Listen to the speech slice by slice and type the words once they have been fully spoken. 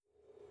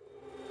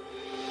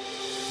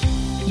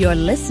You're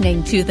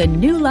listening to the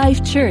New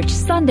Life Church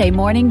Sunday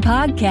Morning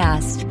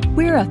Podcast.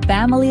 We're a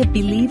family of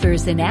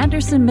believers in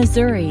Anderson,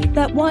 Missouri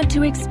that want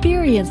to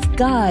experience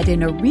God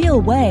in a real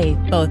way,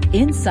 both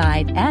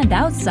inside and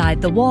outside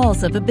the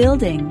walls of a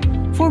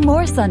building. For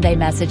more Sunday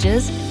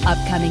messages,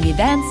 upcoming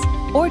events,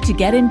 or to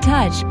get in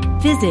touch,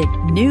 visit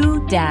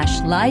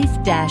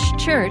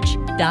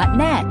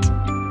new-life-church.net.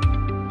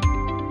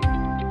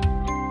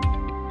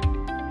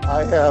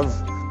 I have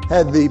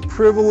had the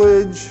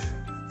privilege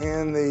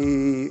and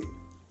the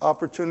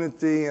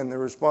opportunity and the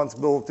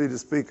responsibility to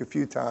speak a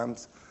few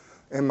times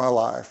in my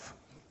life.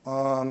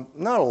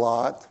 Not a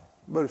lot,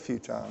 but a few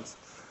times.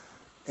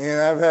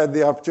 And I've had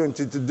the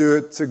opportunity to do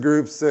it to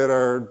groups that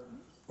are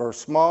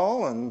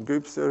small and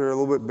groups that are a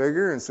little bit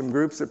bigger and some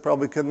groups that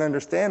probably couldn't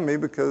understand me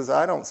because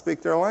I don't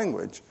speak their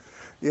language,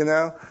 you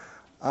know.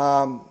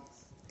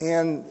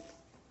 And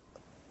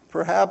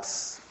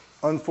perhaps,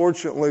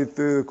 unfortunately,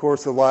 through the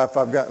course of life,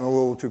 I've gotten a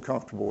little too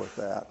comfortable with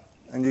that.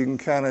 And you can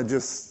kind of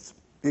just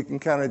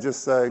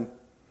say,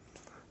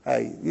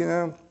 hey, you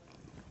know,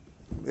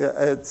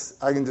 I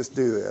can just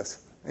do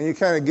this. And you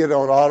kind of get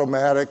on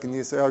automatic and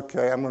you say,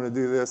 okay, I'm going to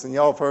do this. And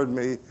y'all have heard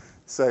me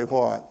say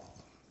what?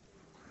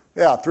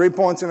 Yeah, 3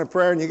 points in a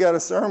prayer and you got a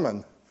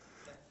sermon.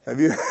 Have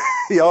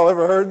y'all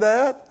ever heard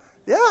that?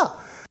 Yeah.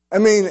 I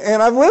mean,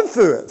 and I've lived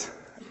through it.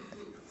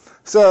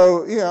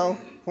 So, you know,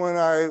 when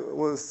I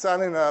was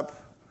signing up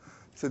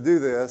to do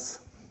this,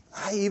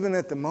 even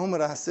at the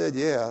moment I said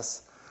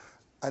yes,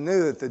 I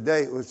knew that the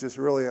date was just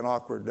really an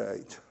awkward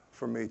date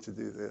for me to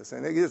do this.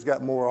 And it just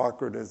got more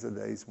awkward as the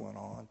days went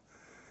on.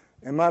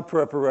 And my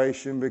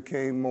preparation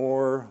became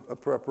more a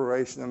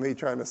preparation of me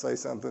trying to say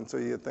something so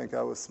you'd think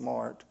I was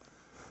smart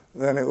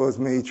than it was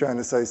me trying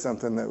to say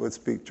something that would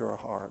speak to our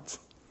hearts.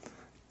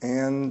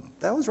 And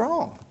that was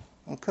wrong,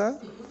 okay?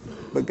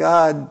 But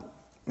God,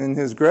 in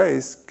His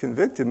grace,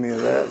 convicted me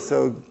of that.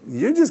 So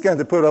you're just going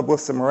to put up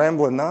with some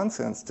rambling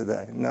nonsense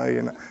today. No,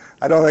 you're not.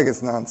 I don't think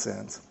it's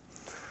nonsense.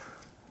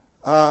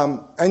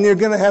 And you're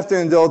going to have to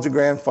indulge a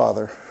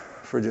grandfather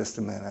for just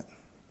a minute,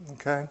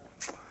 okay?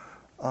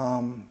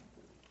 The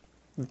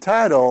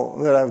title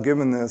that I've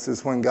given this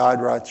is When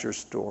God Writes Your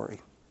Story,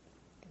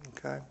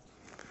 okay?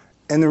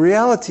 And the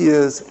reality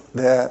is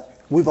that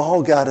we've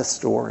all got a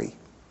story.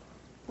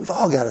 We've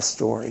all got a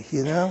story,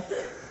 you know?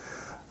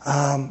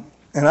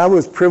 And I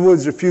was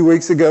privileged a few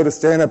weeks ago to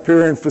stand up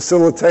here and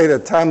facilitate a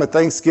time of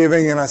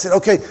Thanksgiving, and I said,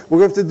 okay, we're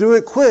going to have to do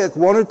it quick,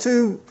 one or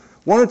two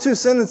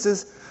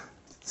sentences.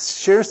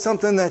 Share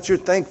something that you're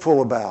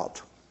thankful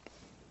about.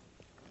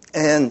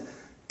 And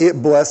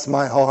it blessed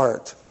my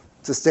heart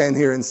to stand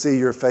here and see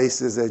your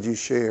faces as you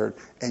shared.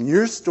 And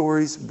your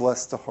stories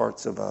bless the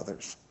hearts of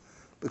others.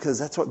 Because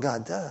that's what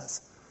God does.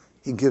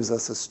 He gives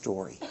us a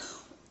story.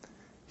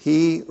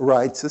 He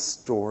writes a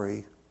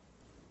story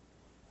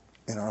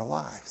in our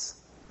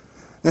lives.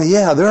 Now,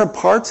 yeah, there are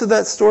parts of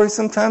that story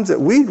sometimes that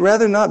we'd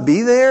rather not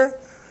be there.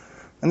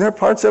 And there are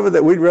parts of it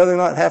that we'd rather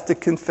not have to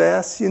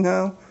confess, you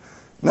know.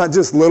 Not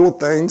just little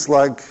things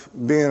like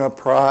being a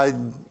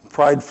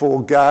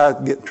prideful guy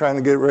trying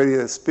to get ready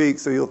to speak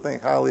so you'll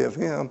think highly of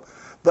him.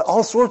 But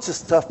all sorts of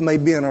stuff may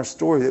be in our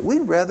story that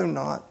we'd rather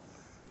not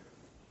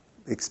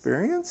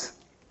experience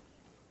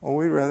or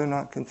we'd rather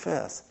not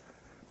confess.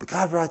 But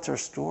God writes our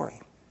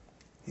story,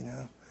 you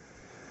know.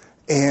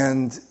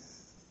 And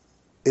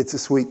it's a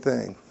sweet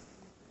thing.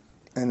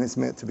 And it's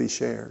meant to be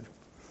shared.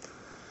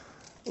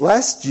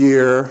 Last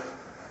year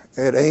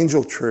at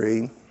Angel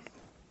Tree,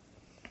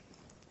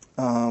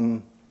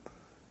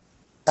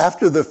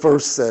 after the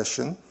first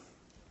session,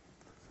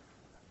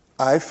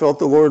 I felt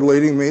the Lord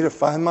leading me to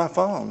find my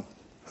phone,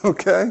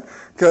 okay?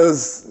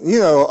 Because, you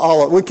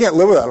know, we can't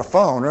live without a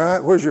phone, right?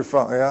 Where's your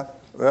phone? Yeah,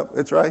 well,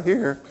 it's right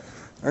here.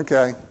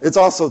 Okay, it's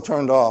also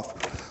turned off,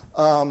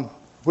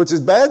 which is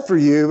bad for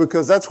you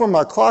because that's where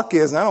my clock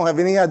is, and I don't have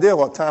any idea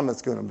what time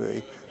it's going to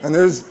be. And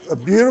there's a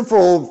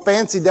beautiful,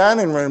 fancy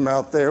dining room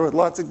out there with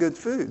lots of good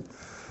food.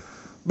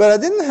 But I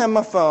didn't have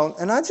my phone,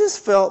 and I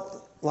just felt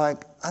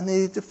like I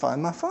needed to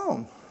find my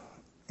phone.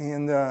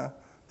 And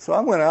so I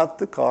went out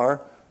the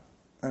car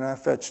and I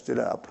fetched it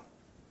up.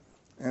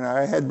 And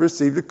I had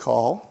received a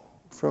call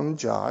from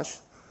Josh.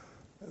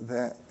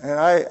 And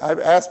I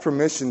asked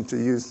permission to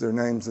use their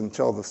names and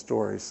tell the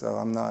story, so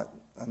I'm not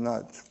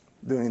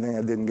doing anything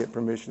I didn't get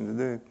permission to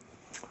do.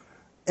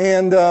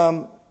 And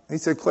he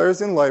said,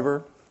 Claire's in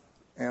labor,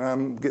 and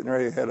I'm getting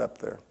ready to head up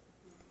there.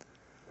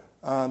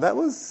 That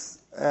was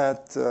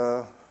at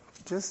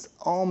just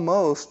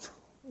almost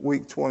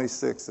week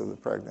 26 of the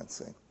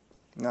pregnancy.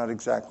 Not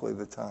exactly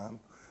the time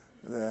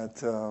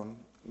that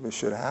it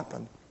should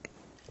happen.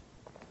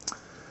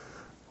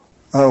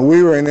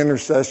 We were in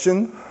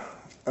intercession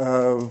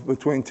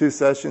between two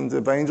sessions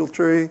of Angel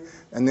Tree,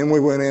 and then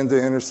we went into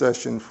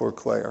intercession for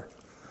Claire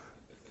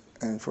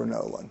and for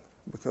Nolan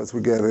because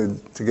we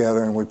gathered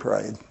together and we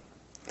prayed.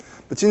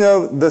 But you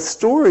know, the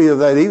story of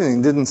that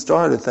evening didn't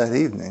start at that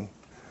evening.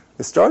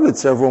 It started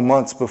several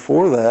months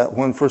before that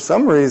when for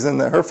some reason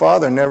that her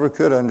father never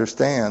could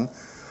understand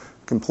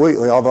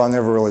completely, although I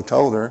never really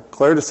told her.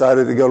 Claire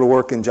decided to go to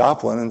work in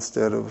Joplin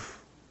instead of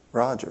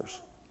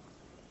Rogers.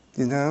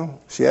 You know,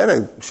 she had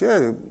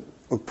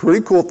a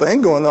pretty cool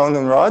thing going on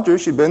in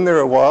Rogers. She'd been there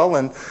a while,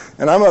 and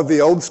I'm of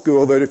the old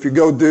school that if you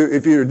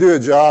do a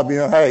job, you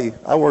know, hey,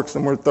 I worked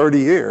somewhere 30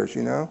 years,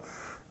 you know.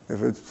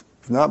 If it's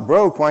not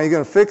broke, why are you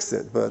going to fix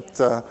it? But,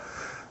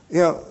 you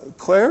know,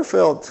 Claire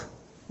felt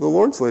the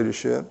Lord's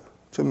leadership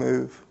to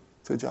move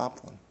to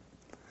Joplin.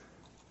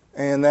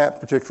 And that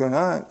particular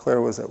night,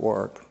 Claire was at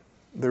work.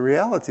 The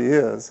reality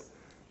is,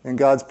 in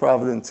God's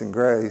providence and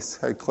grace,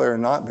 had Claire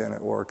not been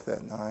at work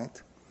that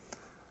night,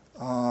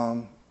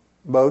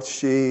 both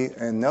she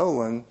and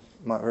Nolan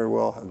might very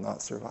well have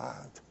not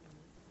survived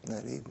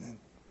that evening.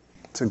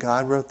 So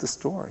God wrote the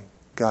story.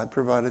 God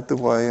provided the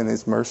way, and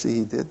His mercy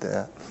He did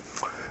that.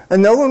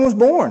 And Nolan was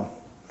born.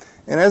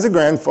 And as a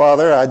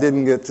grandfather, I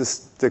didn't get to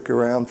stick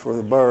around for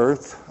the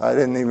birth. I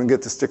didn't even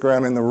get to stick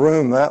around in the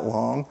room that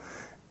long.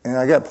 And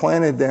I got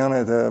planted down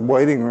at a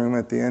waiting room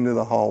at the end of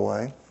the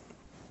hallway.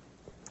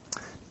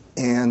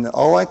 And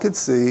all I could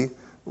see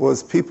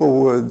was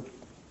people would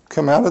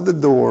come out of the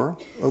door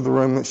of the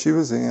room that she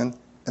was in,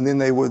 and then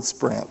they would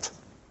sprint.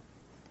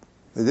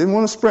 They didn't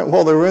want to sprint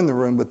while they were in the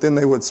room, but then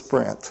they would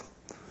sprint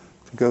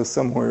to go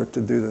somewhere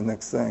to do the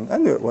next thing. I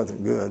knew it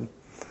wasn't good.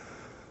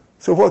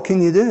 So what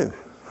can you do?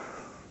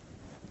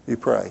 You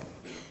pray.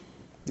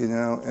 You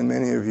know, and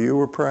many of you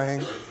were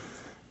praying,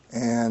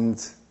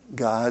 and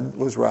God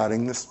was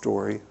writing the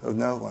story of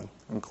Nolan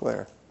and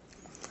Claire.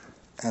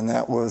 And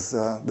that was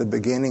the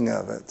beginning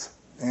of it.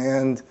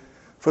 And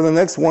for the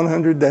next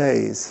 100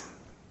 days,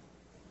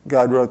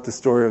 God wrote the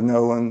story of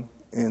Nolan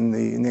in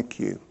the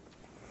NICU.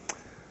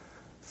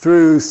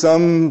 Through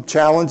some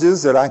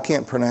challenges that I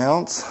can't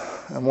pronounce,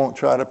 I won't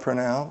try to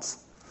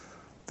pronounce,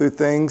 through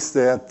things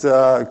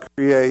that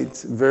create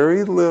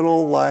very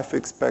little life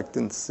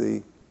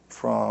expectancy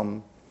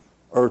from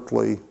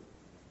earthly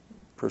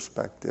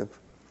perspective.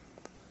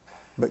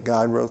 But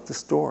God wrote the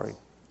story.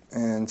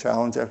 And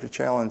challenge after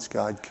challenge,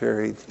 God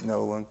carried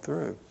Nolan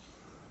through.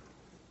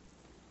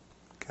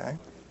 Okay?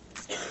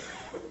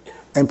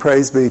 And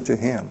praise be to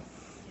Him.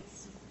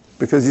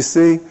 Because you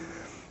see,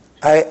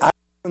 I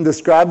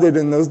described it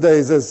in those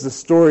days as the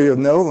story of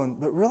Nolan,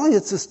 but really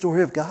it's the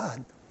story of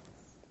God.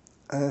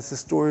 And it's the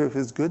story of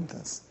His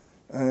goodness.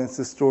 And it's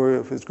the story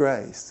of His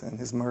grace and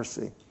His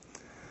mercy.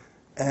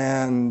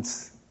 And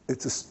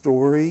it's a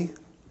story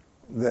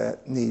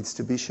that needs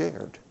to be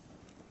shared.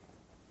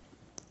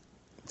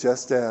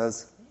 Just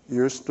as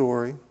your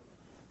story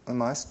and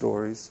my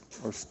stories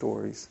are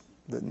stories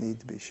that need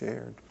to be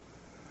shared.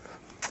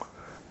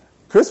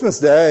 Christmas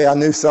Day, I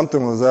knew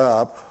something was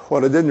up.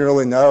 What I didn't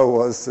really know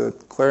was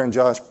that Claire and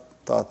Josh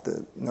thought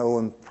that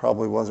Nolan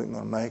probably wasn't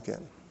going to make it.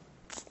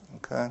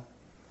 Okay?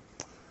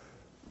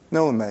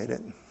 Nolan made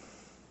it.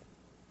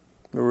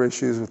 There were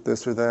issues with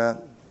this or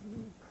that.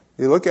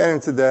 You look at him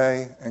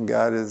today, and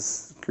God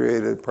has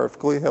created a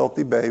perfectly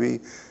healthy baby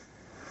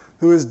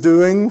who is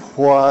doing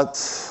what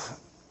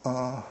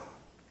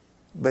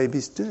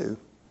babies do.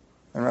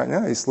 And right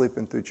now he's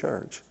sleeping through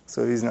church,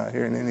 so he's not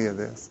hearing any of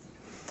this.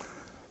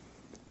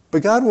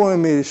 But God wanted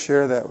me to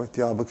share that with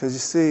y'all because you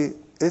see,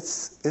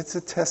 it's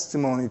a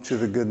testimony to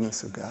the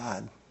goodness of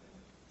God.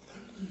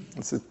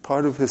 It's a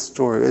part of His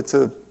story. It's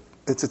a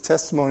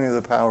testimony of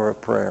the power of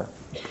prayer.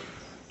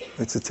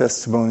 It's a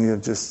testimony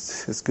of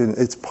just His goodness.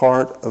 It's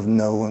part of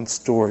Nolan's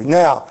story.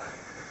 Now,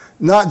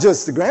 not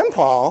just the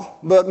grandpa,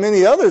 but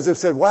many others have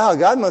said, wow,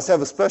 God must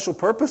have a special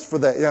purpose for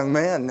that young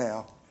man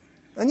now.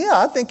 And yeah,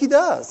 I think He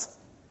does.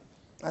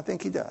 I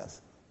think He does.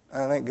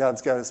 And I think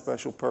God's got a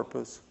special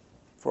purpose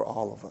for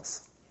all of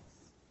us.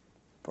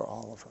 For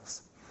all of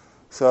us.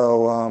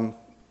 So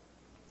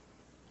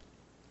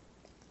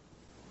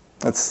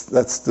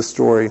that's the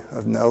story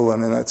of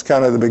Nolan, and that's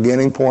kind of the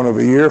beginning point of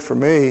a year for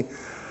me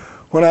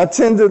when I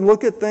tend to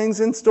look at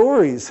things in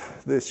stories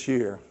this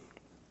year.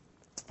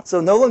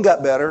 So Nolan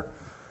got better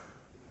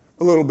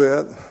a little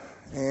bit,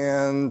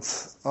 and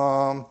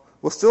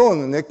was still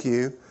in the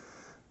NICU,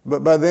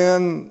 but by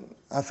then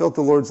I felt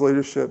the Lord's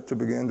leadership to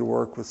begin to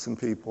work with some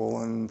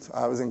people, and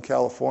I was in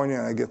California,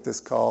 and I get this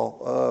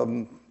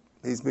call.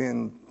 He's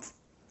being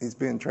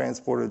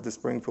transported to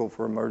Springfield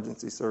for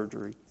emergency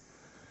surgery,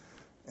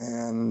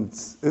 and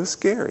it was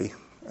scary,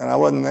 and I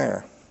wasn't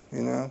there,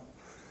 you know.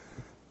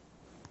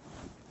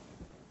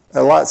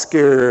 A lot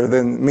scarier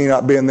than me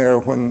not being there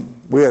when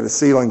we had a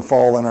ceiling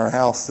fall in our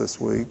house this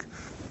week.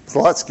 It's a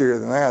lot scarier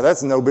than that.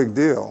 That's no big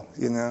deal,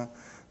 you know.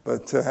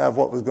 But to have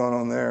what was going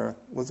on there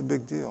was a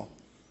big deal.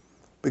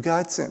 But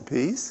God sent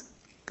peace.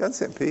 God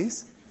sent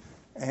peace.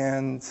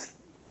 And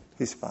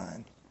He's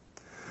fine.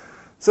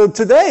 So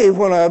today,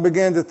 when I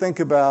began to think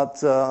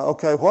about,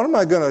 okay, what am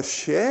I going to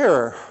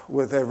share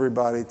with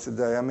everybody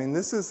today? I mean,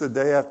 this is the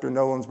day after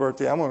Nolan's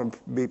birthday. I'm going to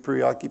be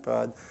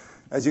preoccupied.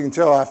 As you can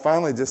tell, I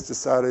finally just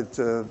decided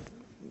to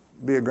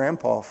be a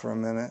grandpa for a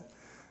minute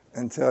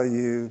and tell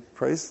you,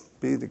 praise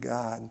be to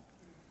God.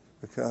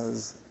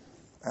 Because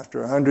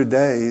after 100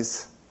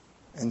 days,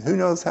 and who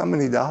knows how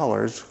many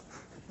dollars,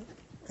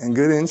 and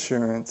good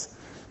insurance,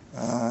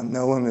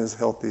 Nolan is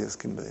healthy as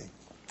can be.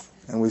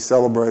 And we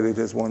celebrated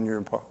his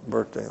 1-year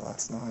birthday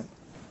last night.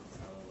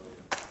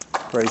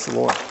 Praise the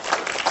Lord.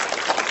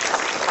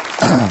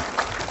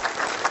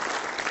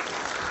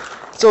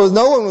 So as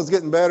no one was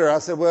getting better, I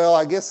said, well,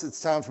 I guess it's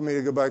time for me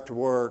to go back to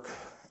work.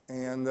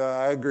 And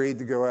I agreed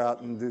to go out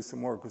and do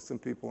some work with some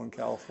people in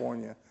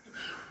California.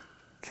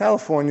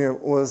 California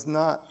was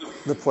not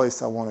the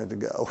place I wanted to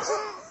go.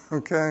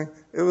 Okay?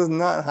 It was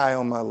not high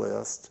on my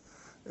list.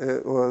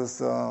 It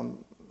was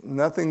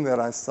nothing that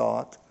I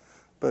sought.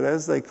 But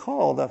as they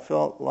called, I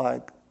felt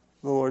like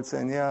the Lord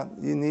saying, yeah,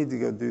 you need to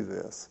go do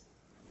this.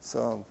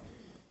 So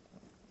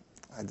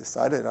I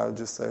decided I would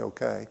just say,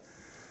 okay.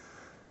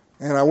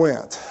 And I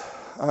went.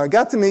 I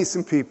got to meet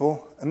some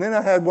people, and then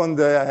I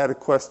had a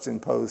question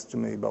posed to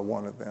me by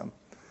one of them.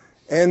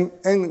 And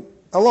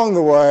along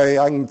the way,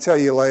 I can tell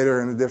you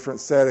later in a different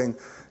setting,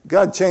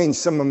 God changed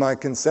some of my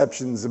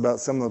conceptions about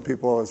some of the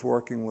people I was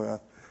working with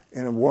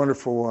in a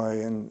wonderful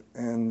way,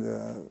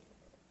 and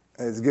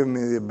has given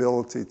me the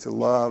ability to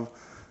love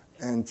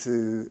and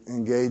to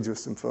engage with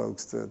some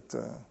folks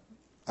that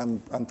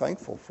I'm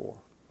thankful for.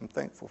 I'm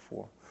thankful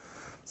for.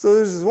 So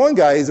there's this one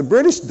guy, he's a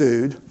British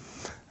dude,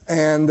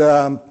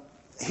 and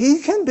he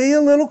can be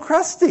a little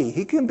crusty.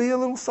 He can be a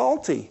little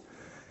salty.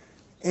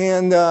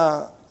 And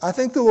I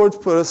think the Lord's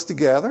put us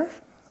together.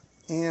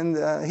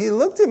 And he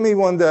looked at me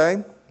one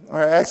day,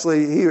 or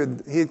actually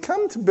he had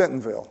come to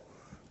Bentonville,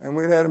 and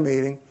we'd had a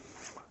meeting.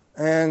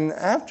 And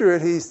after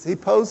it, he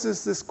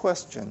poses this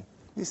question.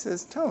 He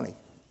says, Tony,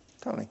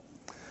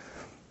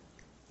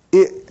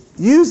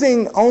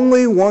 using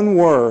only one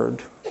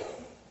word,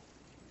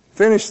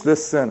 finish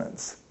this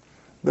sentence.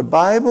 The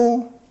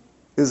Bible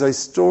is a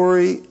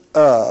story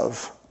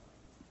of,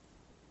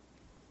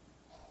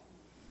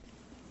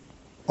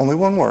 only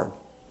one word.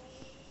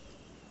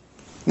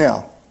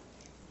 Now,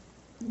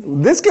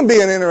 this can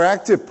be an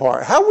interactive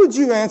part. How would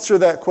you answer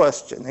that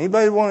question?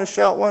 Anybody want to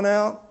shout one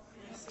out?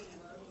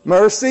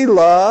 Mercy,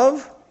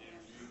 love,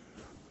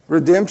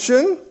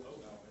 redemption,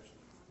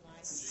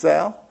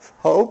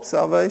 hope,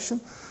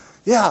 salvation.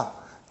 Yeah,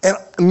 and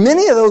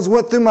many of those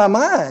went through my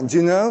mind,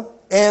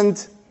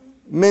 and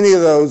many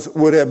of those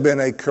would have been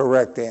a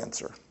correct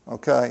answer,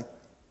 okay?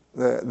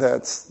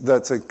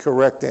 That's a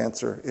correct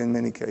answer in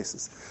many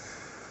cases.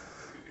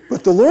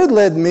 But the Lord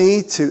led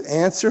me to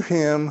answer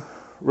him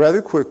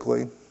rather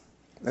quickly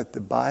that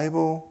the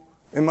Bible,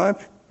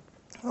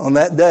 on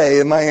that day,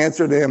 and my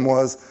answer to him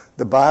was,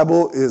 the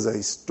Bible is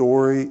a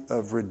story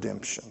of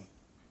redemption.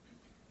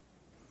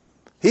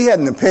 He had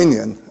an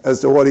opinion as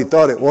to what he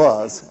thought it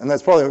was, and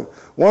that's probably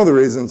one of the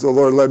reasons the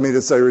Lord led me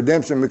to say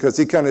redemption, because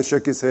he kind of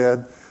shook his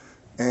head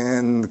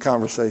and the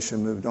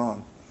conversation moved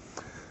on.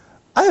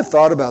 I have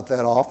thought about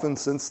that often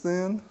since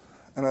then,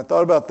 and I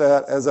thought about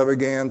that as I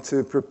began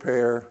to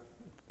prepare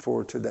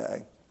for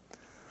today.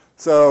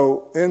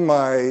 So in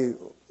my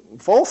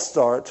false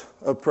start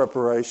of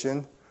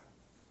preparation,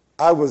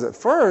 I was at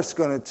first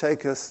going to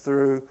take us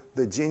through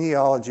the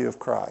genealogy of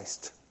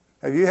Christ.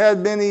 Have you had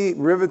many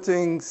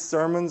riveting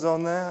sermons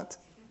on that?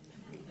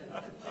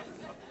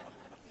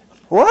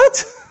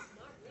 What?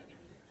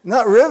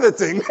 Not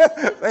riveting.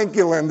 Thank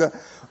you, Linda.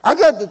 I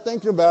got to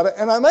thinking about it,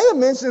 and I may have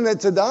mentioned it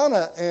to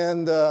Donna,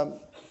 and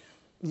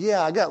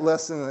I got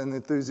less than an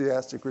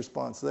enthusiastic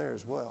response there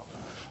as well.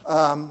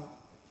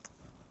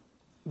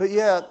 But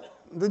yet,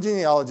 the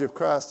genealogy of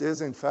Christ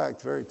is, in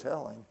fact, very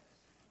telling.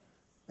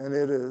 And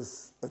it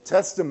is a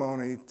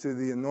testimony to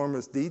the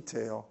enormous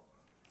detail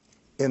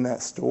in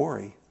that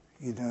story,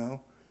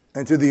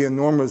 and to the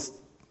enormous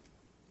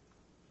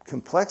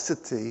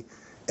complexity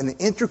and the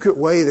intricate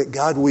way that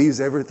God weaves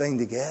everything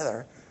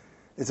together.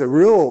 It's a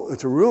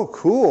real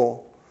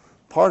cool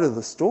part of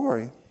the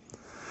story.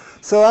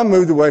 So I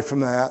moved away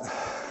from that,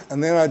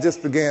 and then I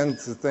just began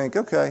to think,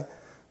 okay,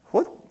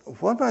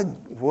 what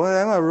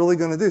am I really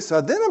going to do?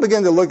 So then I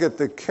began to look at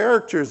the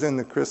characters in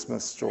the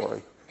Christmas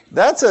story.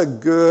 That's a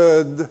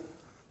good,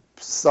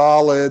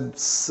 solid,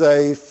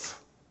 safe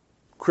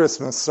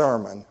Christmas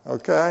sermon,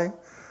 okay?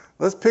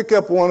 Let's pick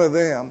up one of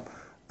them,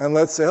 and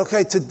let's say,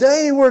 okay,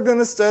 today we're going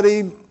to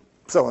study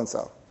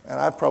so-and-so. And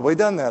I've probably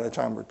done that a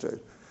time or two.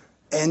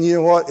 And you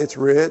know what? It's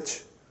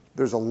rich.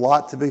 There's a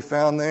lot to be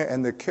found there,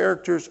 and the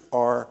characters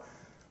are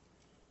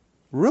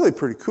really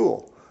pretty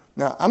cool.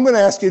 Now, I'm going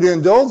to ask you to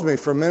indulge me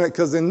for a minute,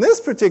 because in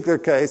this particular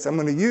case, I'm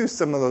going to use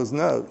some of those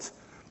notes,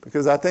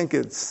 because I think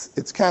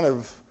it's kind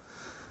of,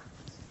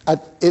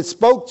 it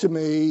spoke to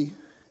me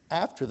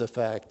after the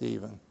fact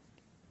even.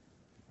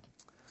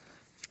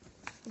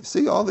 You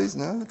see all these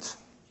notes?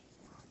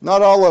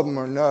 Not all of them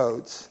are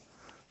notes.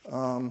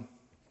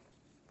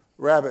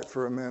 Rabbit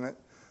for a minute.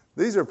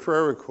 These are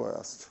prayer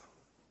requests.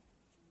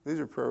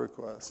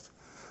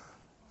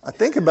 I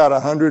think about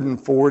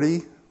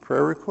 140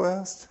 prayer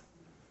requests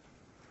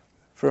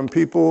from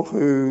people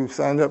who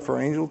signed up for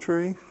Angel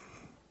Tree.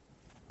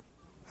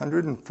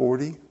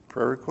 140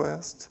 prayer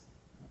requests.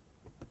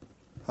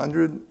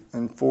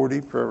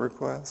 140 prayer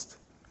requests.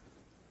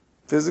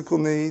 Physical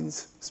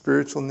needs,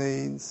 spiritual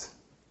needs,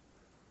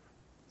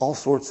 all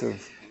sorts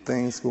of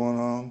things going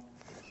on.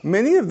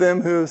 Many of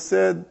them who have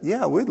said,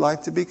 yeah, we'd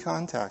like to be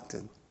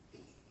contacted.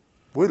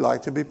 We'd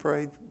like to be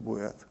prayed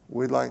with.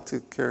 We'd like to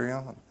carry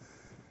on.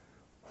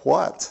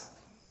 what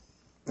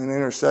an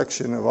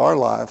intersection of our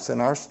lives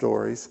and our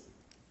stories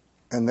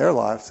and their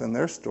lives and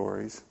their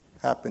stories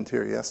happened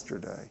here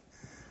yesterday.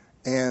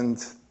 And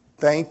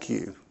thank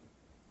you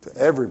to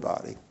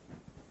everybody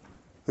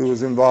who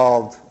was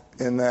involved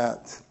in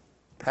that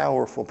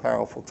powerful,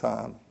 powerful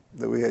time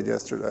that we had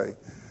yesterday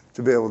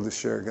to be able to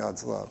share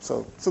God's love.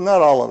 So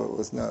not all of it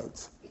was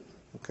notes,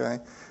 okay?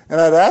 And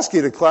I'd ask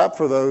you to clap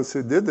for those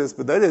who did this,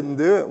 but they didn't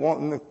do it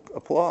wanting the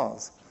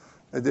applause.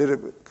 They did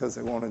it because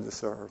they wanted to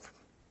serve.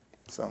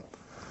 So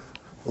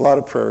a lot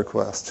of prayer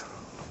requests.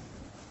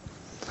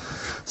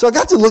 So I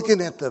got to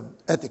looking at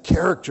the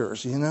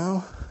characters, and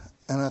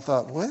I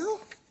thought, well,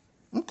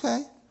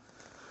 okay,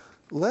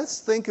 let's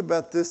think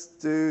about this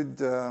dude.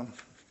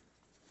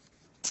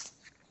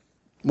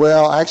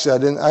 Well, actually, I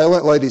didn't. I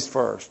went ladies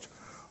first.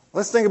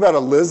 Let's think about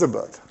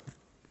Elizabeth.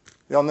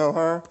 Y'all know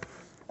her?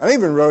 I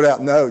even wrote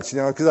out notes,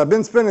 because I've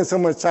been spending so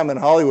much time in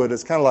Hollywood.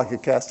 It's kind of like a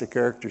cast of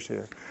characters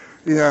here,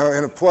 in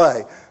a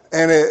play.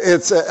 And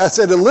I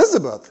said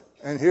Elizabeth.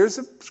 And here's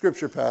a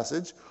scripture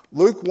passage,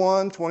 Luke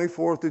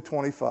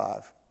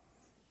 1:24-25.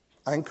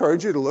 I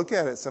encourage you to look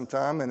at it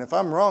sometime. And if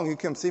I'm wrong, you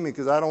come see me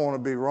because I don't want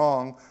to be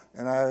wrong.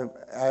 And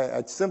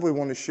I simply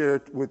want to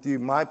share with you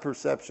my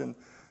perception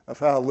of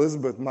how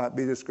Elizabeth might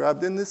be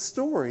described in this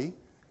story.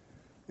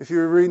 If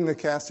you're reading the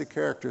cast of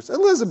characters,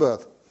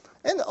 Elizabeth,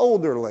 an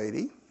older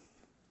lady,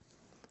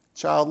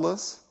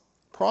 childless,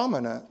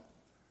 prominent,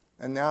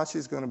 and now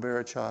she's going to bear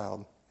a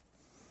child.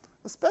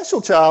 A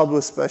special child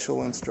with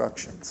special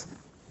instructions.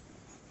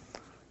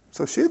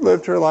 So she had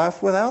lived her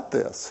life without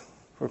this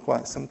for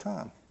quite some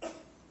time.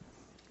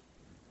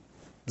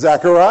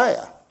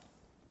 Zechariah,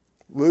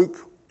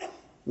 Luke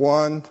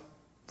 1,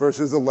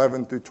 verses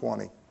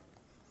 11-20.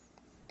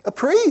 A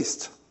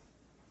priest,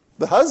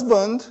 the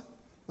husband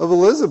of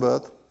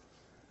Elizabeth,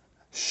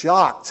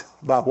 shocked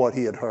by what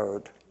he had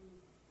heard.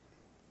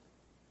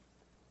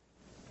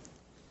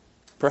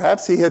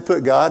 Perhaps he had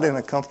put God in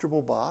a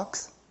comfortable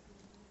box.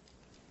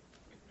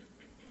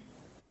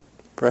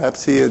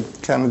 Perhaps he had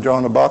kind of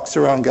drawn a box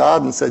around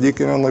God and said, you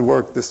can only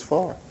work this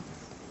far.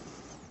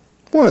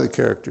 One of the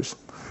characters.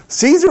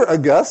 Caesar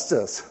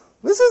Augustus.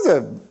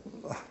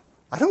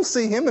 I don't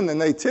see him in the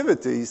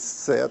nativity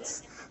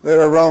sets that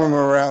are roaming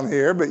around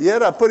here, but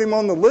yet I put him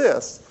on the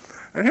list.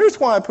 And here's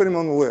why I put him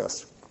on the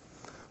list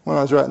when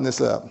I was writing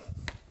this up.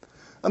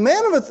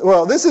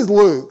 This is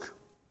Luke,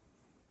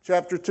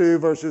 chapter 2,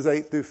 verses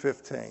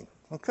 8-15.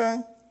 Okay?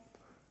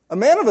 A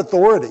man of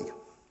authority.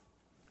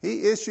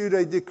 He issued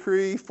a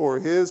decree for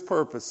his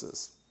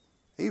purposes.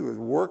 He was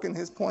working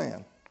his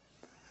plan.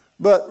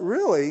 But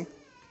really,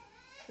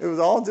 it was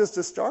all just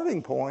a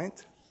starting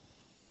point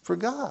for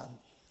God.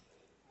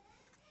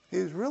 He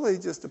was really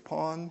just a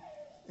pawn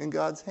in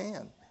God's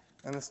hand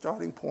and a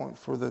starting point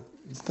for the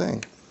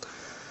thing.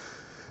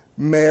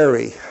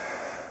 Mary.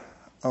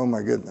 Oh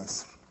my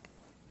goodness.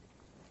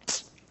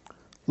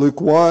 Luke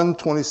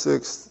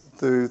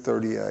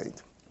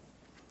 1:26-38.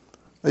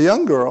 A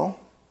young girl,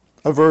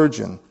 a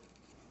virgin,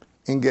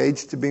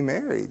 engaged to be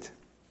married.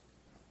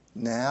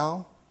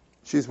 Now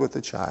she's with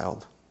a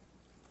child.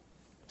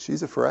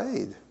 She's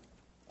afraid.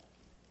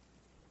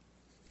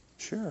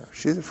 Sure,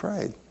 she's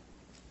afraid.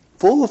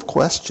 Full of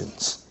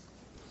questions.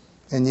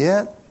 And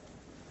yet,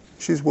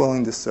 she's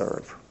willing to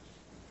serve.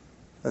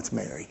 That's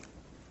Mary.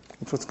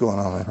 That's what's going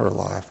on in her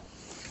life.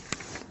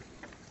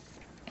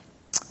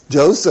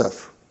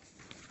 Joseph.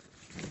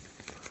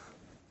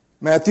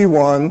 Matthew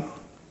 1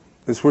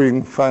 is where you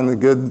can find the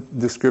good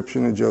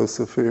description of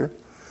Joseph here.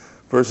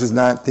 Verses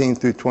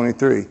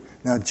 19-23.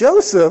 Now,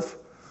 Joseph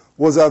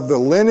was of the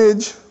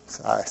lineage,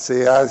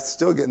 I'm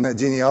still getting that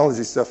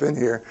genealogy stuff in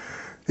here.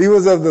 He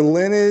was of the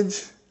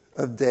lineage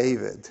of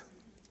David.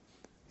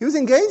 He was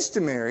engaged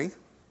to Mary.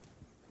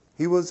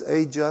 He was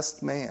a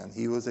just man.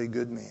 He was a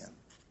good man.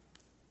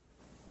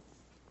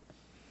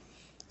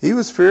 He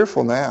was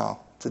fearful now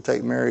to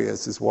take Mary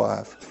as his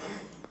wife.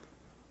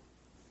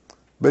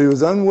 But he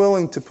was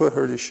unwilling to put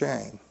her to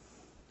shame.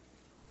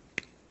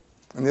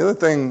 And the other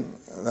thing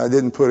I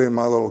didn't put in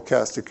my little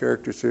cast of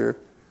characters here,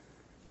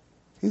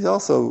 he's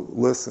also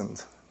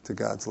listened to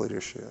God's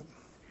leadership.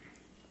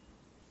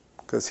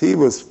 Because he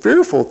was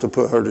fearful to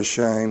put her to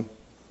shame,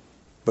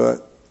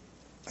 but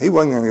he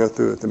wasn't going to go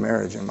through with the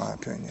marriage, in my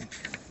opinion.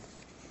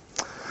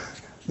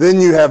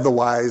 Then you have the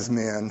wise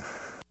men.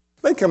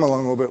 They come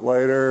along a little bit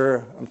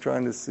later. I'm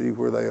trying to see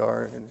where they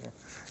are.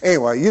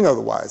 Anyway, you know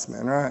the wise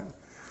men, right?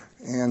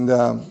 And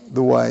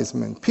the wise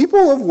men.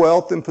 People of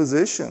wealth and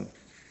position.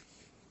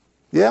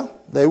 Yeah,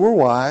 they were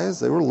wise,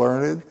 they were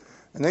learned,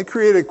 and they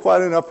created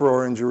quite an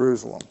uproar in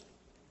Jerusalem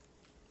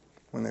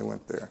when they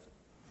went there.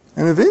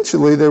 And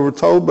eventually they were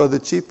told by the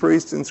chief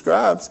priests and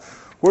scribes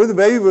where the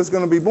baby was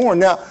going to be born.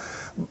 Now,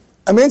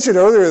 I mentioned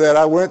earlier that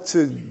I went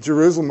to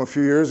Jerusalem a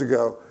few years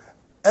ago.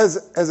 As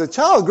a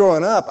child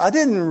growing up, I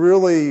didn't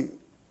really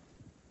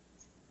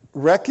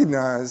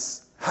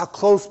recognize how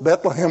close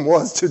Bethlehem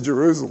was to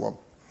Jerusalem.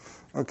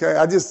 Okay,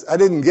 I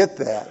didn't get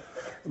that.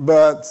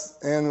 But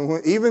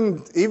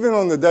even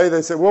on the day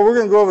they said, well, we're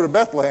going to go over to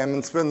Bethlehem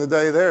and spend the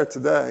day there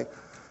today.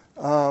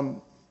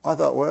 I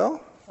thought,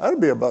 well,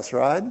 that'd be a bus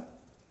ride.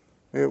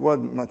 It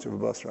wasn't much of a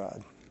bus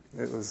ride.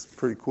 It was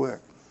pretty quick.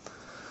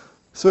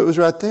 So it was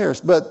right there.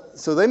 But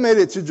so they made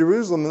it to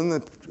Jerusalem, and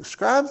the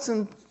scribes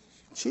and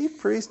chief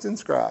priests and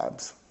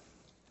scribes,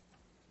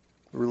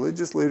 the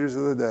religious leaders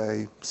of the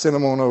day, sent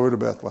them on over to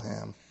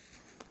Bethlehem.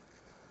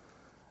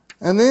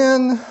 And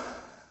then,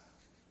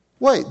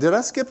 wait, did I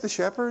skip the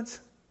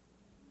shepherds?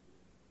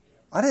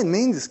 I didn't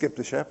mean to skip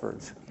the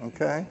shepherds,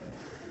 okay?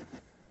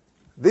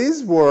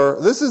 This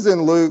is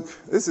in Luke.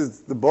 This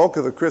is the bulk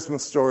of the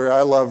Christmas story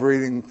I love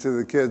reading to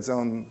the kids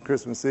on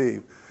Christmas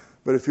Eve.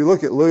 But if you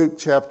look at Luke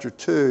chapter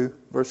 2,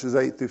 verses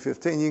 8 through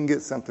 15, you can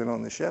get something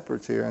on the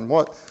shepherds here. And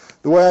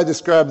the way I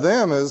describe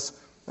them is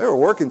they were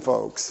working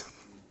folks.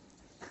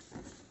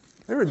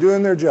 They were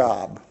doing their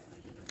job.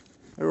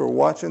 They were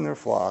watching their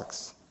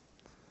flocks.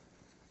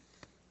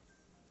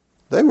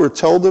 They were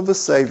told of a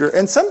Savior.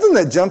 And something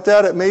that jumped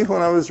out at me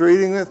when I was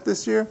reading it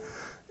this year,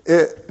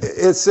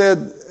 it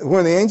said,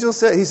 when the angel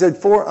said, he said,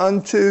 for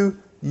unto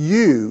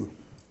you.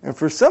 And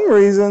for some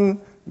reason,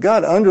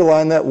 God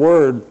underlined that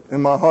word in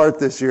my heart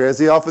this year, as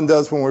he often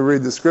does when we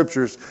read the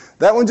scriptures.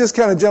 That one just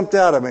kind of jumped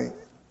out at me.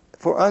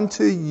 For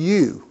unto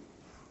you,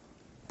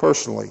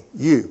 personally,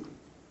 you,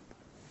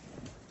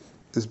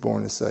 is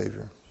born a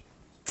Savior.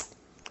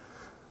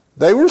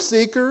 They were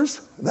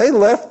seekers. They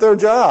left their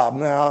job.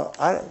 Now,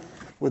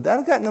 would that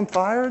have gotten them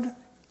fired?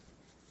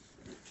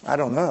 I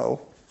don't know,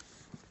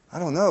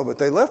 but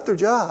they left their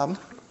job.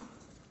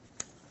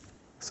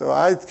 So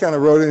I kind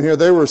of wrote in here,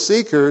 they were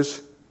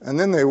seekers, and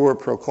then they were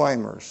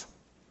proclaimers,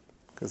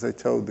 because they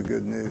told the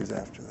good news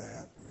after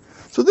that.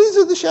 So these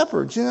are the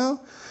shepherds, you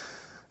know.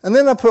 And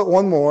then I put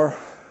one more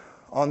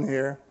on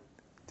here.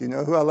 Do you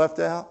know who I left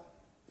out?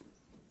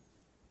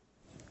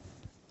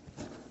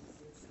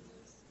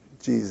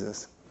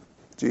 Jesus.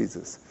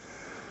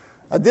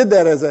 I did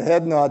that as a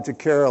head nod to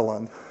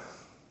Carolyn.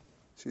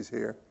 She's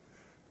here.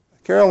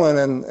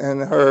 Carolyn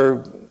and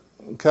her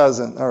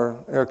cousin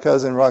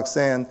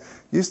Roxanne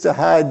used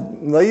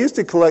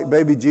to collect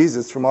baby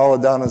Jesus from all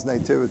of Donna's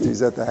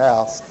nativities at the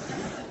house.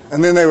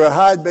 And then they would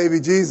hide baby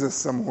Jesus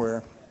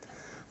somewhere.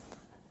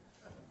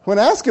 When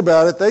asked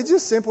about it, they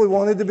just simply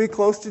wanted to be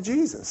close to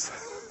Jesus.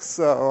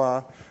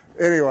 So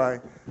anyway,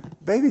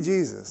 baby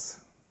Jesus.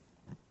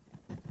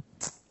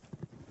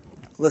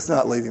 Let's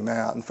not leave him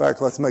out. In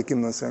fact, let's make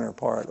him the center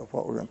part of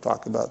what we're going to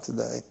talk about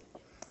today.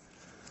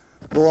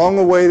 The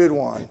long-awaited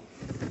one.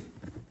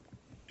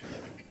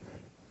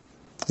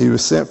 He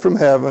was sent from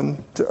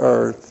heaven to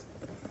earth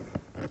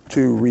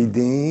to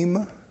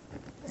redeem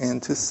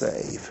and to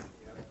save.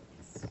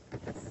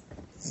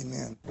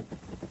 Amen.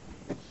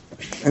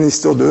 And he's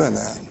still doing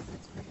that.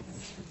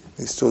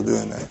 He's still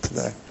doing that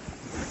today.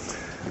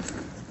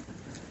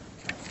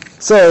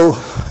 So,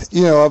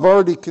 you know, I've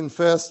already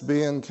confessed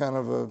being kind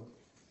of a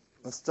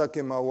stuck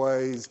in my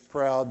ways,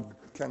 proud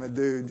kind of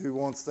dude who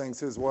wants things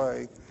his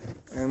way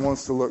and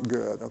wants to look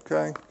good,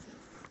 okay?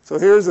 So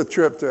here's a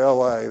trip to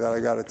LA that I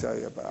got to tell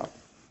you about.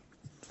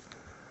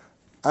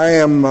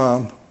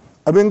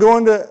 I've been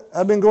going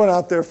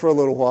out there for a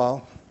little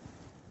while,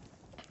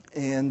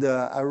 and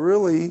I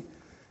really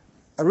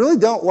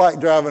don't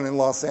like driving in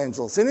Los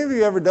Angeles. Any of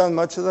you ever done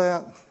much of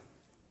that?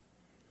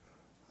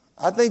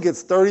 I think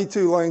it's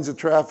 32 lanes of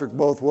traffic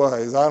both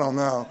ways. I don't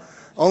know.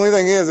 Only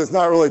thing is, it's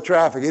not really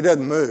traffic. It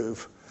doesn't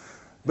move.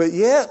 But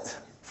yet,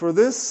 for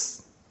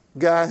this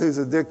guy who's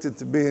addicted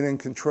to being in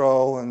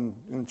control and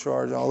in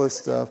charge and all this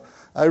stuff,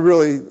 I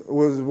really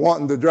was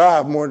wanting to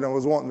drive more than I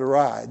was wanting to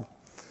ride.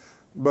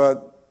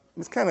 But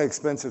it's kind of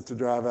expensive to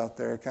drive out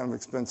there, kind of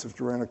expensive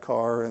to rent a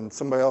car, and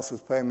somebody else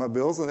was paying my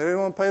bills, and they didn't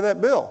want to pay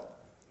that bill.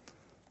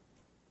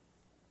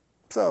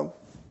 So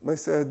they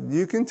said,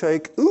 you can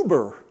take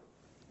Uber.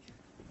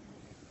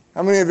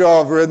 How many of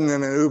y'all have ridden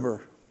in an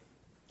Uber?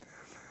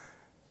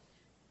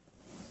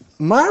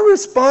 My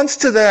response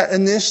to that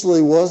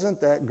initially wasn't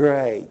that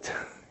great,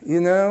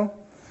 you know,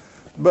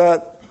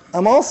 but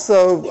I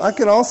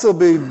can also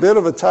be a bit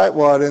of a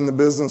tightwad in the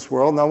business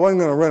world, and I wasn't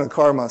going to rent a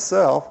car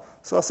myself,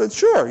 so I said,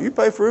 sure, you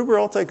pay for Uber,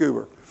 I'll take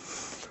Uber.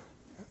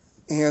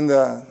 And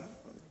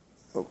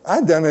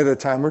I'd done it a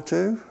time or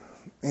two,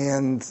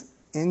 and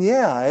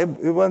yeah,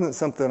 it wasn't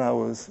something I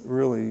was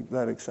really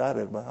that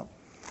excited about.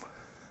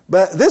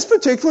 But this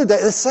particular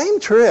day, the same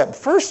trip,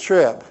 first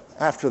trip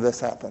after this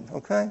happened,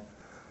 okay?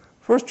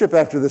 First trip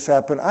after this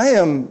happened, I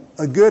am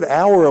a good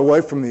hour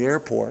away from the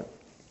airport.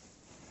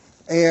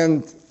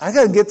 And I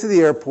got to get to the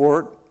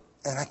airport,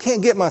 and I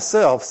can't get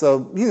myself.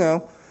 So, you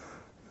know,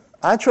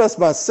 I trust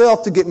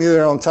myself to get me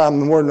there on time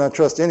more than I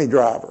trust any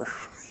driver.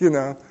 You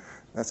know,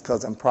 that's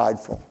because I'm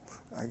prideful,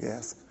 I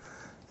guess.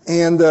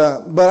 And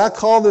but I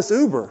called this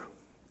Uber,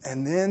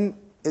 and then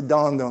it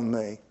dawned on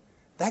me,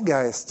 that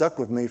guy is stuck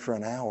with me for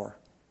an hour.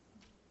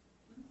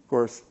 Of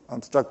course,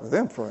 I'm stuck with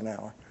him for an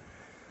hour.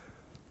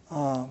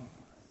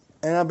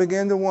 And I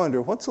began to wonder,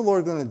 what's the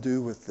Lord going to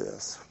do with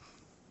this?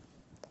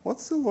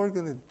 What's the Lord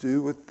going to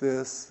do with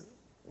this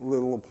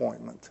little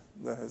appointment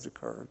that has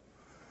occurred?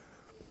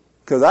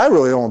 Because I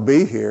really don't want to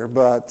be here,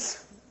 but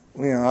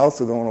you know, I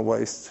also don't want to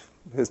waste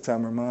his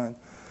time or mine.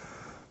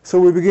 So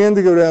we began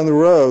to go down the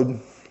road,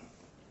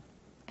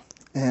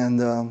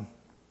 and I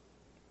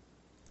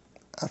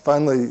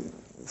finally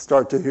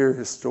start to hear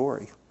his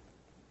story.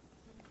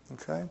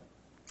 Okay?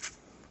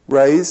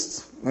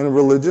 Raised in a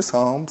religious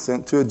home,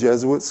 sent to a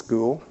Jesuit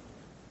school.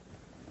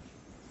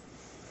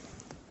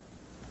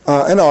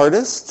 An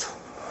artist.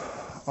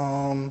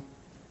 A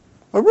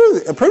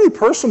pretty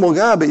personable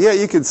guy, but yet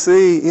you could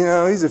see,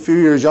 he's a few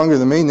years younger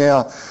than me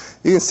now.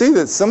 You can see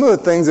that some of the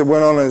things that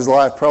went on in his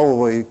life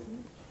probably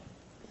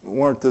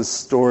weren't the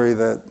story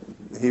that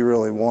he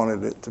really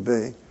wanted it to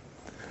be.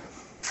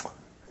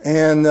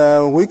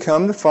 And we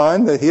come to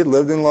find that he had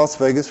lived in Las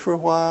Vegas for a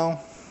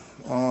while.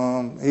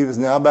 He was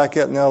now back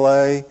out in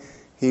L.A.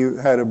 He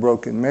had a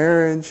broken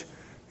marriage.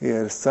 He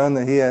had a son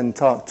that he hadn't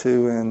talked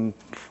to in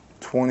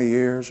 20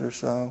 years or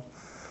so.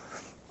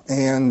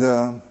 And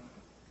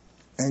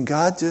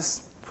God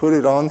just put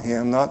it on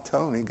him, not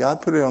Tony.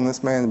 God put it on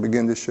this man to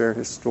begin to share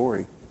his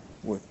story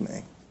with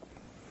me.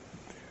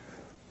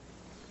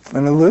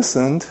 And I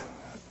listened,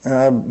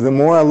 and the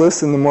more I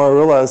listened, the more I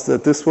realized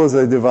that this was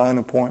a divine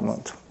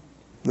appointment.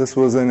 This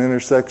was an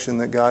intersection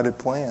that God had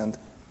planned.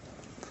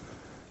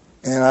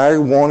 And I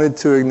wanted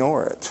to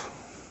ignore it.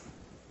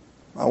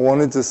 I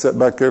wanted to sit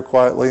back there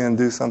quietly and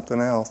do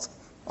something else,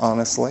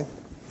 honestly,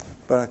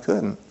 but I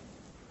couldn't.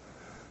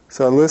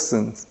 So I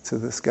listened to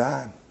this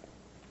guy.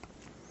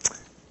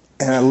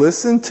 And I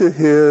listened to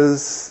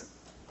his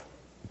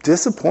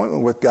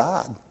disappointment with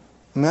God.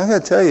 I mean, I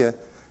got to tell you,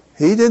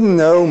 he didn't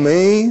know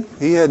me.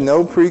 He had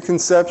no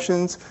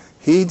preconceptions.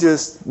 He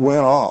just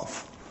went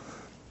off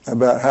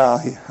about how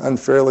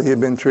unfairly he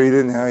had been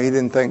treated and how he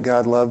didn't think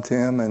God loved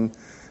him. And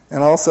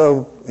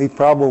also, he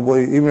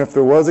probably, even if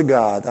there was a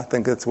God, I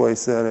think that's the way he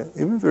said it,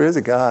 even if there is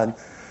a God,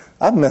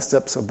 I've messed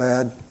up so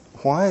bad,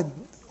 why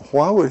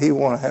would he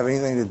want to have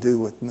anything to do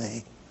with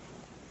me?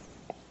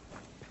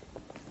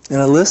 And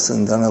I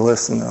listened, and I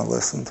listened, and I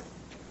listened.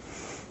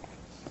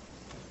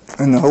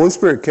 And the Holy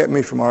Spirit kept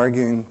me from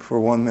arguing for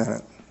 1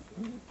 minute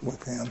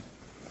with him.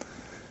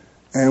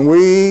 And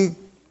we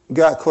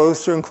got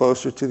closer and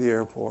closer to the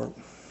airport.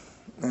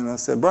 And I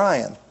said,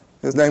 Brian.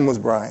 His name was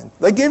Brian.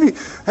 They give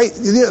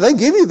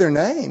you their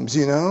names,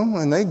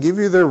 and they give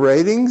you their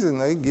ratings, and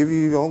they give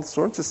you all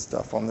sorts of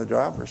stuff on the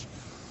drivers.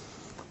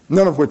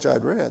 None of which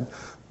I'd read.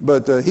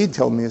 But he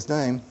told me his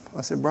name.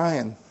 I said,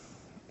 Brian.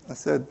 I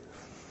said,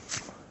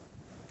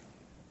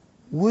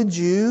 would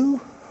you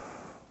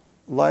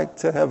like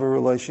to have a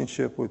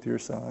relationship with your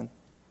son?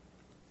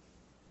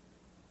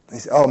 He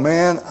said, oh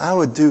man, I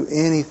would do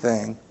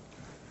anything.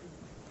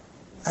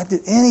 I'd do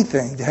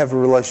anything to have a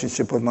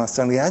relationship with my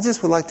son again. I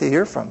just would like to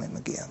hear from him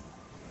again.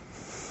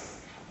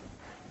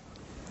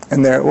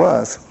 And there it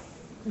was.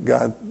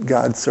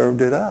 God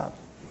served it up.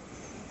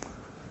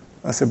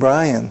 I said,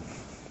 Brian,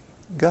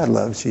 God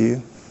loves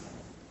you.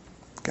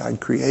 God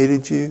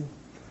created you.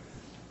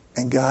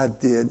 And God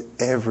did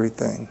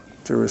everything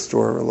to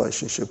restore a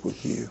relationship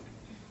with you.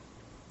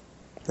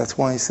 That's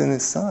why he sent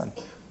his son.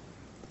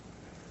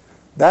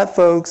 That,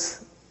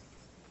 folks,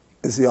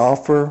 is the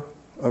offer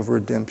of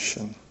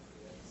redemption.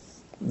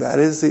 That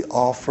is the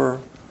offer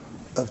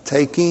of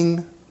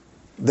taking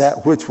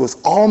that which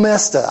was all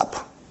messed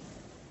up,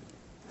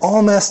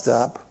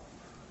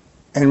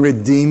 and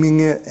redeeming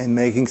it and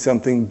making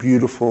something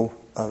beautiful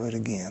of it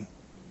again.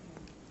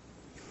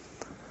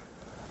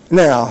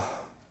 Now,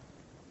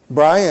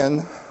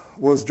 Brian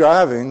was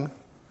driving,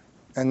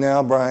 and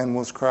now Brian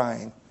was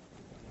crying.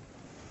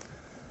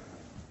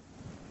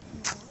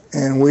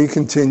 And we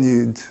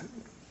continued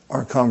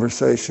our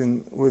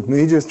conversation with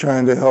me just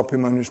trying to help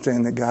him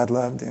understand that God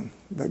loved him,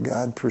 that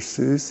God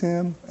pursues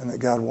him, and that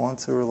God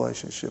wants a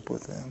relationship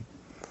with him.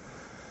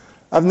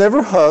 I've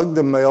never hugged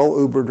a male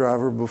Uber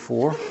driver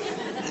before.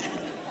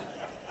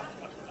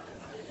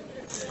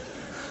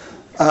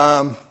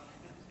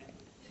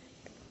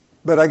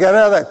 But I got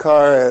out of that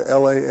car at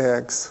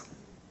LAX,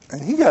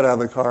 and he got out of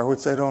the car,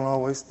 which they don't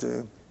always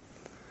do,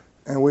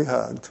 and we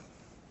hugged.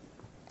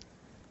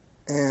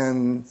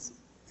 And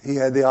he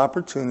had the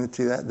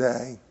opportunity that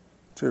day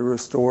to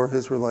restore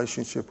his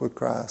relationship with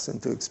Christ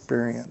and to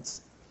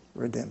experience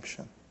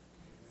redemption.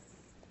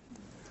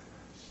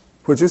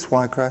 Which is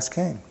why Christ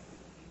came.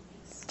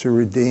 To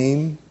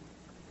redeem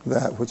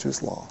that which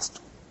is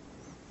lost.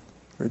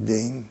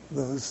 Redeem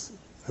those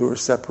who are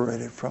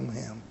separated from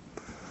him.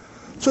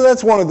 So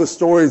that's one of the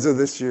stories of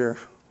this year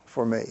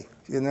for me,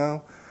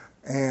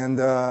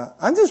 And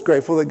I'm just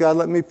grateful that God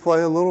let me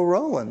play a little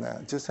role in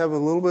that. Just have a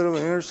little bit of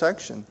an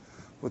intersection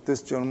with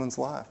this gentleman's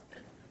life.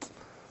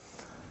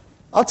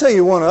 I'll tell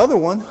you one other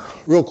one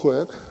real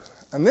quick.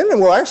 And then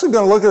we're actually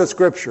going to look at a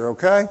scripture,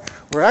 okay?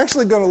 We're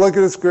actually going to look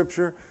at a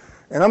scripture,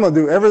 and I'm going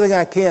to do everything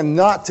I can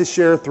not to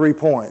share 3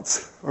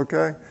 points,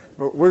 okay?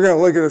 But we're going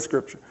to look at a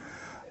scripture.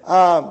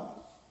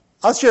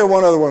 I'll share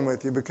one other one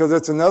with you because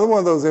it's another one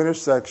of those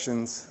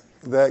intersections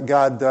that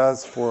God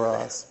does for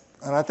us.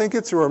 And I think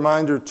it's a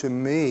reminder to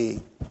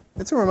me,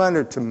 of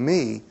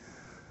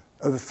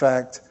the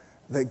fact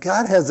that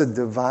God has a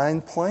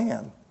divine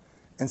plan.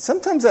 And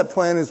sometimes that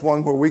plan is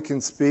one where we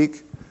can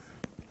speak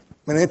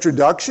an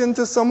introduction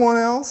to someone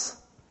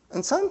else,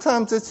 And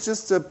sometimes it's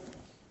just a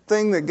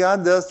thing that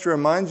God does to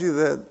remind you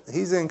that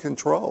He's in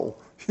control.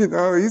 You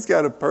know, He's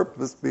got a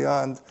purpose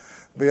beyond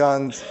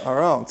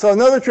our own. So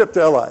another trip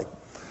to LA.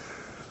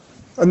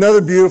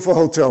 Another beautiful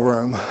hotel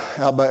room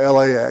out by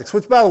LAX,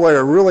 which, by the way,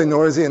 are really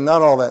noisy and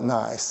not all that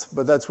nice,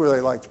 but that's where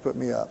they like to put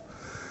me up.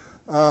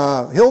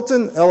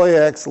 Hilton,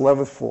 LAX,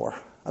 11th floor.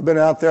 I've been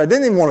out there. I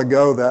didn't even want to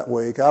go that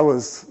week.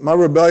 My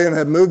rebellion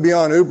had moved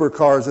beyond Uber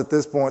cars at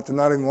this point to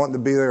not even wanting to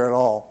be there at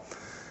all.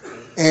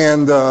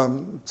 And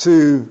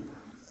to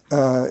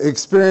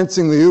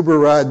experiencing the Uber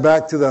ride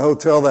back to the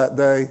hotel that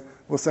day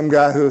with some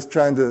guy who was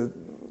trying to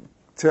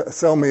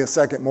sell me a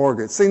second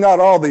mortgage. See, not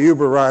all the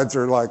Uber rides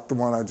are like the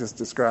one I just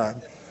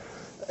described.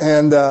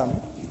 And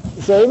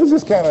so it was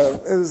just kind of,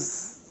 it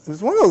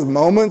was one of those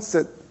moments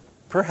that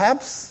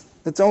perhaps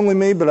it's only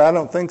me, but I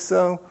don't think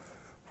so,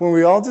 when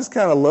we all just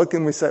kind of look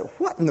and we say,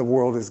 what in the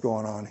world is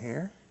going on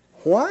here?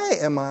 Why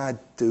am I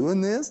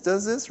doing this?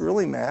 Does this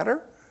really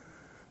matter?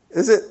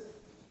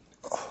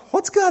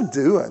 What's God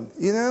doing,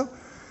 you know?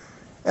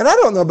 And I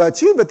don't know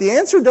about you, but the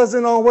answer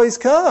doesn't always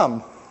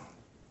come.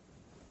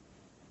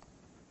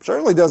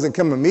 Certainly doesn't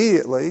come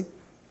immediately.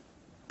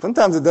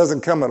 Sometimes it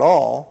doesn't come at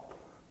all.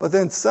 But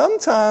then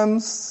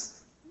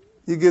sometimes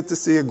you get to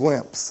see a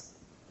glimpse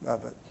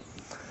of it.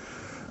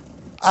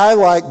 I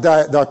like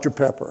Diet Dr.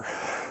 Pepper.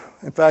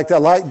 In fact, I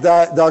like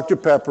Diet Dr.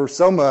 Pepper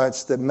so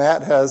much that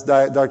Matt has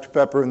Diet Dr.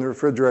 Pepper in the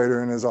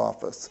refrigerator in his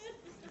office.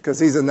 Because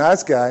he's a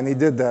nice guy and he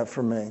did that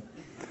for me.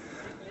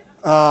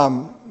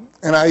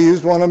 And I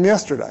used one of them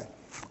yesterday.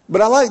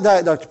 But I like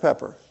Diet Dr.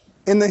 Pepper.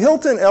 In the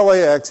Hilton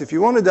LAX, if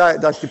you want a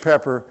Diet Dr.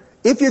 Pepper,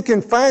 if you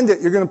can find it,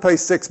 you're going to pay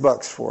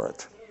 $6 for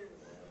it.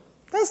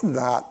 That's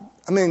not,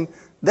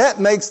 that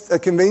makes a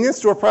convenience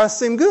store price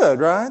seem good,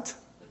 right?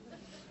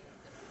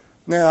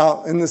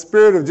 Now, in the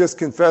spirit of just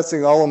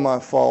confessing all of my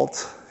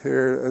faults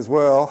here as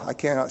well, I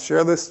cannot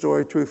share this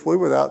story truthfully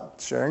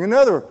without sharing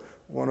another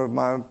one of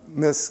my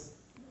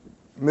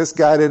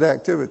misguided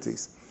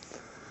activities.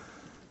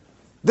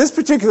 This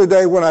particular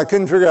day when I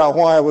couldn't figure out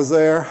why I was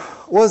there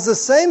was the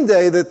same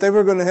day that they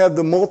were going to have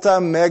the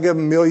multi-mega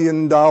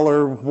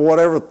million-dollar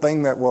whatever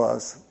thing that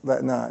was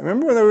that night.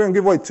 Remember when they were going to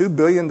give away $2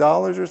 billion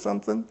or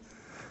something?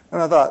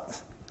 And I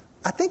thought,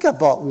 I think I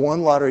bought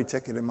one lottery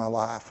ticket in my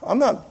life. I'm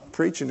not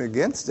preaching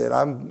against it.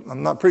 I'm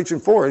not preaching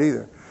for it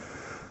either.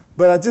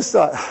 But I just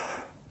thought,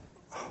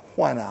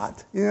 why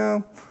not? You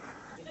know,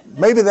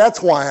 maybe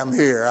that's why I'm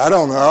here. I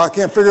don't know. I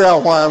can't figure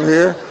out why I'm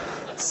here.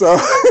 So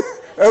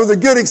that was a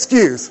good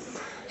excuse.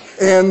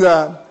 And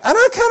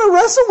I kind of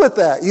wrestle with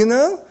that, you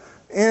know.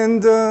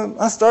 And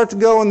I start to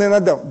go, and then I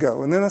don't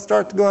go. And then I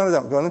start to go, and I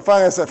don't go. And then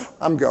finally I said,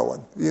 I'm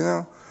going, you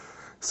know.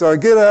 So I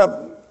get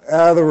up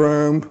out of the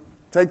room,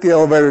 take the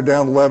elevator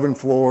down 11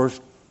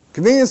 floors.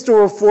 Convenience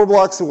store 4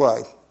 blocks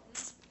away.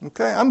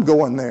 Okay, I'm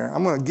going there.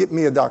 I'm going to get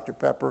me a Dr.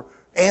 Pepper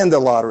and a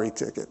lottery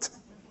ticket.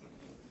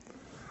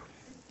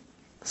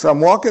 So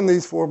I'm walking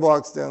these 4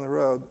 blocks down the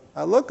road.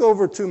 I look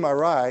over to my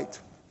right,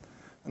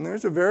 and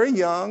there's a very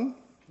young,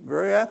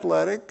 very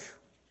athletic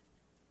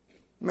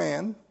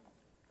man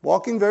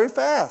walking very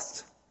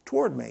fast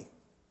toward me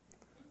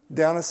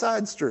down a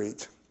side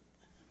street.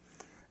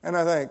 And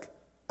I think,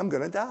 I'm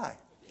going to die.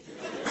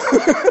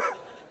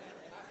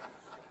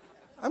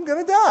 I'm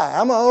going to die.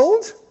 I'm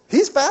old.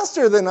 He's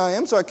faster than I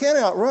am, so I can't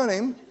outrun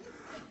him.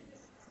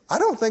 I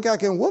don't think I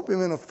can whoop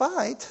him in a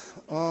fight.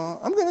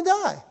 I'm going to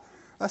die.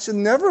 I should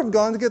never have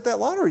gone to get that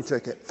lottery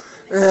ticket.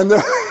 And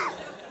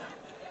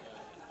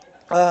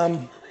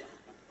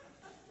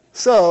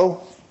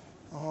so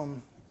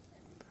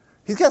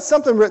he's got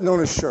something written on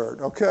his shirt,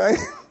 okay?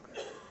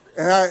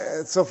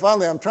 And so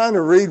finally I'm trying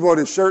to read what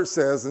his shirt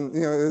says, and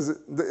you know, is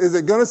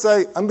it going to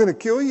say, I'm going to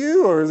kill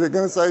you, or is it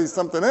going to say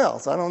something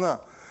else? I don't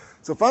know.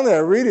 So finally I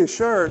read his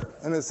shirt,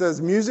 and it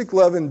says,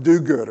 music-loving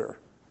do-gooder.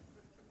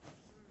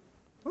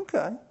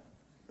 Okay.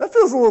 That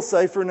feels a little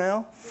safer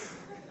now.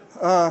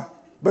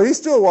 But he's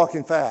still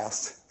walking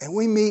fast. And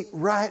we meet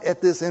right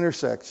at this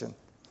intersection.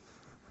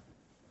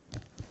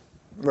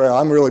 Well,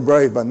 I'm really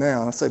brave by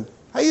now. I said,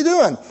 how you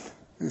doing?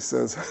 He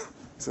said,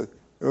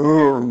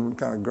 oh,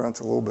 kind of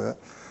grunts a little bit.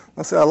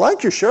 I said, I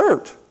like your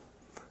shirt.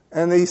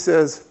 And he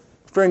says,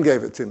 friend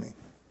gave it to me.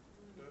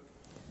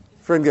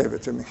 Friend gave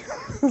it to me.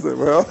 I said,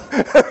 well,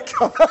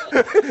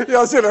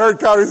 y'all should have heard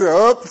Cody say,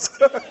 oops.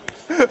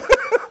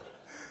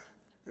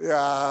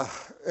 Yeah,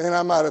 and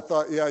I might have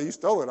thought, yeah, you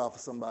stole it off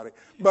of somebody.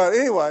 But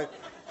anyway,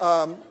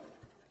 and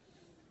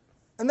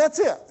that's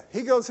it.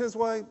 He goes his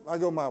way, I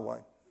go my way.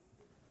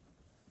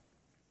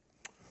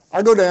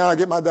 I go down, I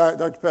get my Diet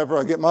Dr. Pepper,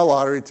 I get my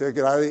lottery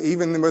ticket.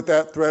 Even with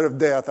that threat of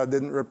death, I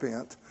didn't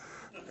repent.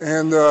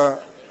 And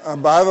I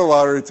buy the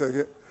lottery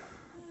ticket,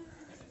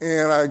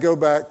 and I go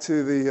back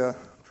to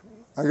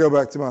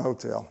my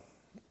hotel.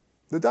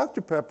 The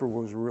Dr. Pepper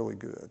was really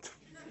good.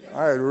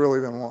 I had really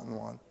been wanting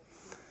one.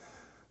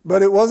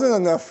 But it wasn't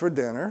enough for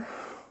dinner.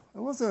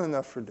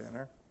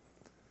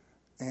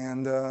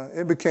 And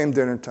it became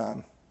dinner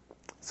time.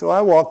 So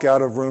I walk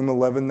out of room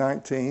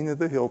 1119 at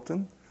the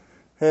Hilton,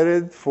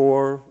 headed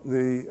for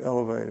the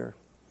elevator.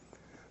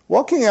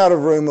 Walking out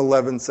of room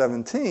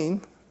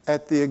 1117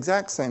 at the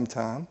exact same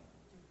time,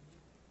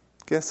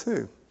 guess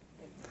who?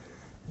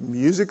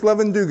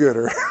 Music-loving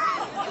do-gooder.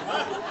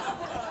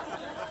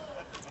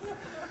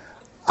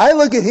 I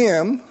look at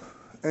him,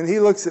 and he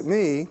looks at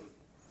me,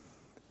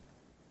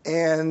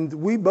 and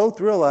we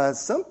both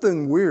realize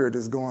something weird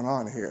is going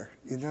on here,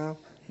 you know?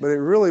 But it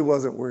really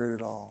wasn't weird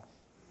at all.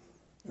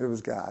 It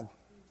was God.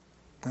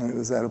 And it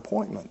was that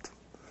appointment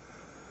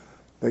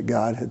that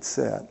God had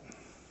set.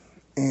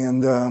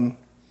 And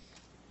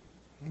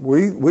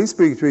we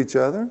speak to each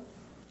other.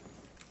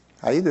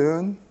 How you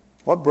doing?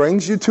 What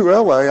brings you to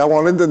L.A.? I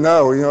wanted to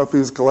know, you know, if he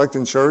was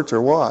collecting shirts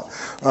or what.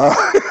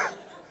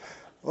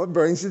 What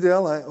brings you to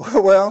L.A.?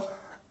 Well,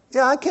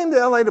 yeah, I came to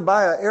L.A. to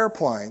buy an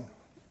airplane.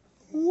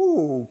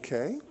 Ooh,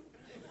 okay.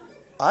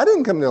 I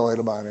didn't come to L.A.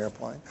 to buy an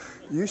airplane.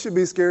 You should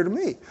be scared of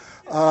me.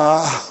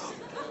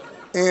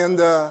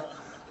 And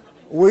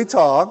we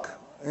talk,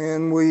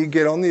 and we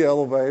get on the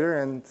elevator,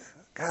 and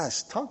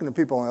gosh, talking to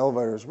people on the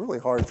elevator is really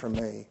hard for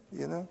me,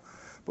 you know?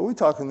 But we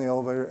talk in the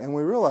elevator, and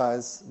we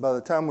realize by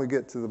the time we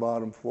get to the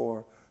bottom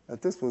floor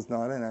that this was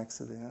not an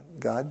accident.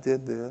 God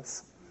did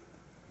this.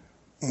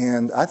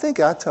 And I think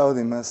I told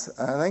him, I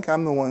think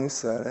I'm the one who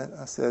said it.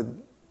 I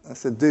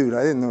said, dude,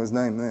 I didn't know his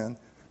name then.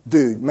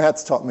 Dude,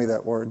 Matt's taught me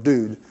that word,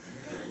 dude.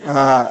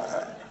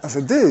 I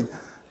said, dude,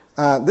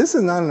 this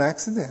is not an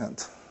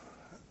accident.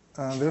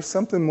 There's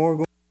something more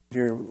going on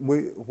here.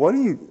 What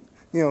do you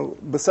know,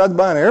 besides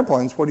buying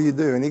airplanes, what do you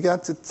do? And he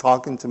got to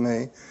talking to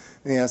me,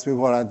 and he asked me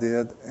what I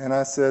did. And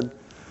I said,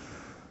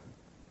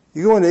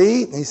 you going to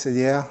eat? And he said,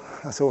 yeah.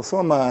 I said, well, so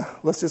am I.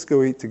 Let's just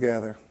go eat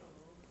together.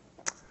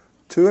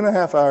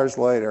 2.5 hours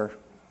later,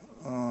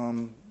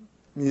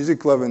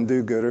 music-loving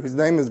do-gooder, his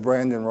name is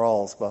Brandon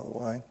Rawls, by the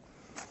way,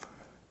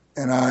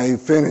 and I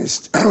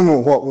finished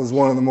what was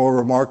one of the more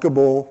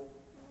remarkable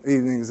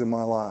evenings of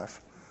my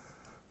life,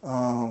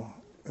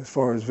 as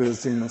far as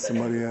visiting with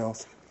somebody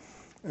else.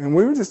 And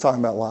we were just talking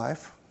about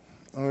life.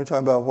 And we were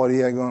talking about what he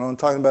had going on,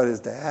 talking about his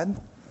dad,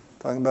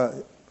 talking about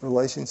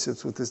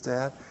relationships with his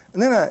dad.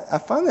 And then I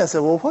finally said,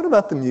 well, what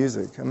about the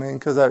music? I mean,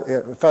 because I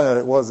found out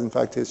it was, in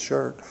fact, his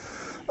shirt.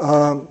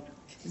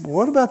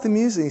 What about the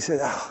music? He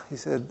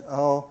said,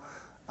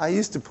 I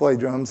used to play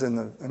drums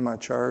in my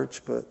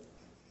church, but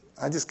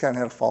I just kind of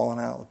had a falling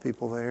out with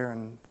people there,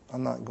 and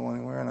I'm not going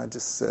anywhere. And I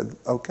just said,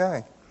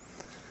 okay,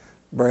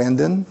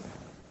 Brandon,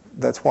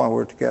 that's why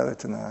we're together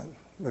tonight,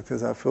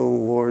 because I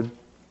feel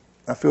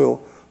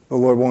the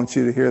Lord wants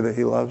you to hear that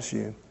he loves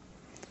you,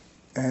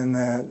 and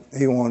that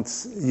he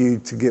wants you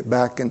to get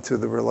back into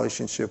the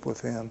relationship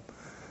with him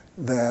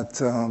that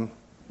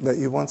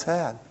you once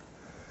had.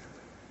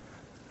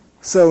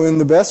 So in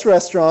the best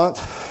restaurant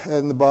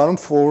in the bottom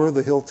floor of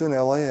the Hilton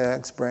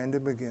LAX,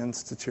 Brandon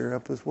begins to tear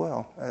up as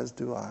well, as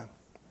do I.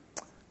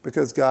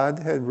 Because God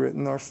had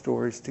written our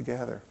stories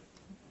together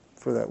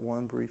for that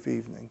one brief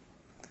evening.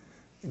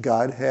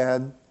 God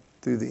had,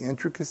 through the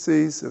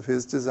intricacies of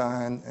his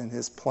design and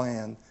his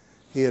plan,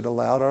 he had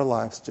allowed our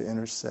lives to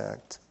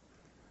intersect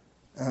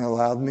and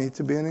allowed me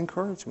to be an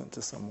encouragement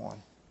to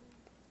someone.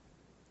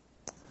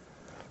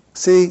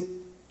 See,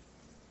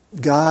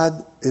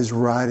 God is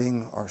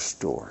writing our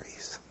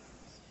stories.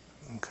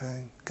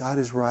 Okay? God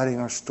is writing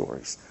our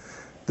stories.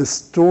 The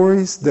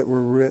stories that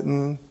were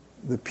written,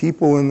 the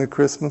people in the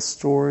Christmas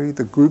story,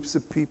 the groups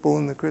of people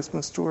in the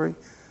Christmas story,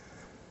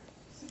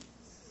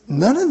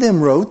 none of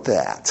them wrote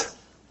that.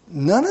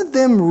 None of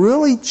them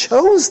really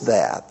chose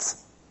that.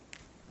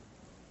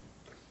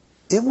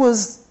 It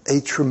was a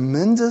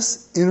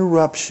tremendous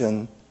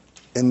interruption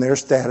in their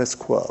status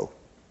quo.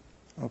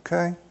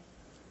 Okay?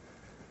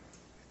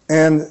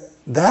 And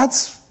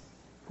that's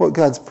what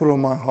God's put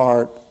on my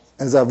heart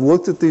as I've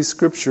looked at these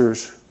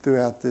scriptures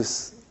throughout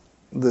this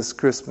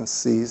Christmas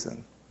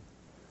season.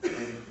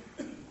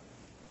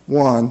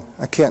 One,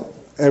 I can't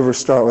ever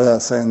start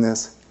without saying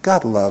this.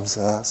 God loves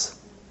us.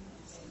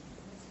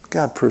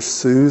 God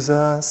pursues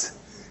us.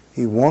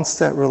 He wants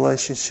that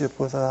relationship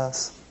with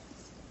us.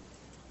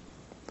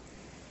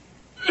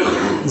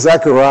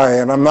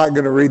 Zechariah, and I'm not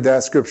going to read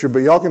that scripture, but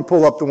y'all can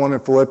pull up the one in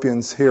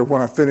Philippians here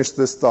when I finish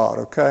this thought,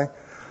 okay?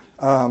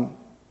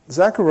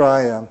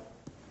 Zechariah,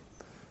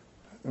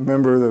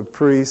 remember the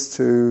priest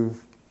who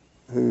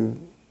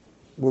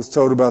was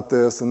told about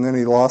this, and then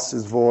he lost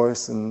his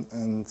voice,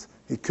 and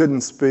he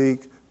couldn't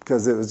speak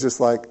because it was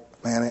just like,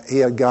 man, he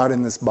had God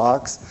in this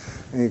box,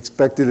 and he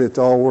expected it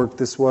to all work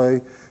this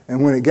way.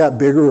 And when it got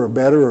bigger or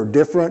better or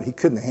different, he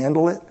couldn't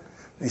handle it.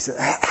 And he said,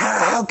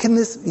 how can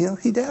this,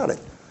 he doubted.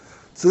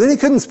 So then he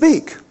couldn't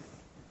speak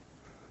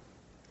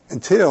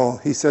until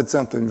he said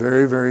something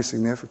very, very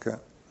significant.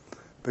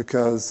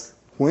 Because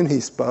when he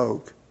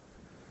spoke,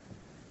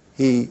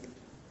 he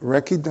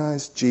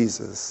recognized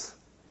Jesus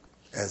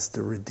as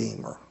the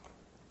Redeemer.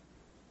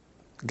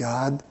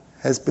 God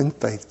has been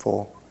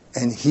faithful,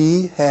 and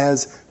he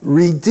has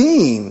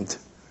redeemed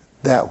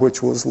that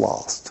which was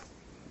lost.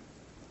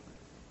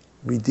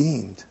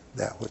 Redeemed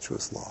that which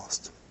was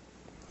lost.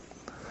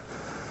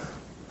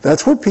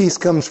 That's where peace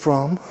comes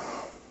from.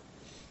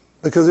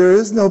 Because there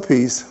is no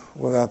peace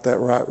without that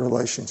right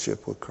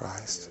relationship with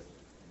Christ.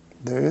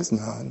 There is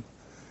none.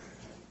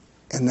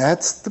 And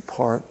that's the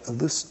part of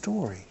the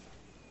story.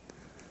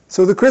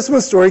 So the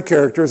Christmas story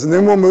characters, and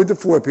then we'll move to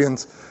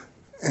Philippians,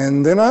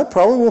 and then I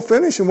probably will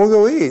finish and we'll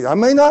go eat. I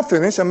may not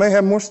finish. I may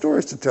have more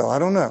stories to tell. I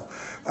don't know.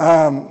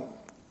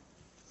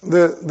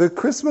 The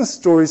Christmas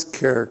stories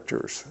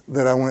characters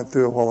that I went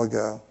through a while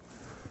ago.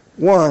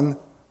 One,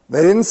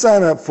 they didn't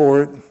sign up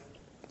for it.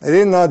 They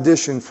didn't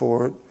audition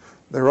for it.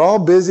 They were all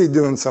busy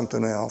doing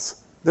something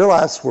else. Their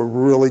lives were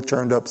really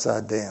turned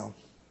upside down.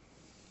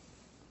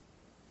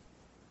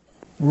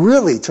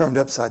 Really turned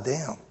upside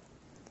down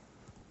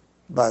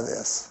by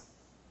this.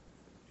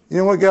 You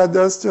know what God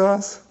does to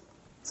us?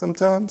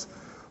 Sometimes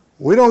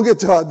we don't get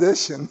to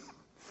audition.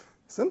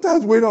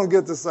 Sometimes we don't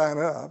get to sign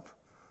up.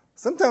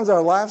 Sometimes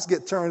our lives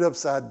get turned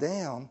upside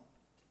down.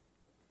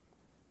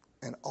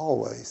 And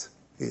always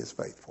He is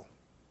faithful.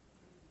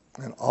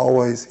 And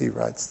always He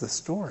writes the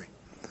story.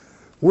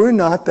 We're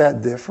not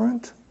that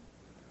different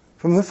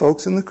from the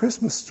folks in the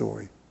Christmas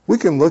story. We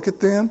can look at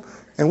them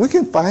and we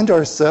can find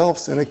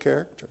ourselves in a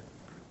character.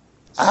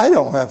 I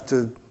don't have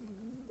to.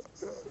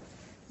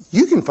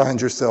 You can find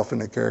yourself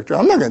in a character.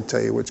 I'm not going to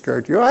tell you which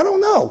character you are. I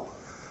don't know.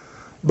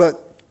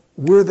 But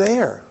we're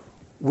there.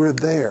 We're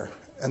there.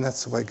 And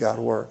that's the way God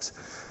works.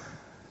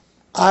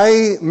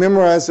 I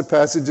memorized a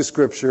passage of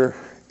Scripture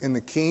in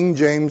the King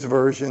James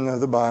Version of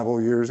the Bible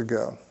years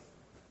ago.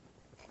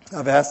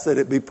 I've asked that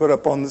it be put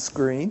up on the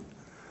screen.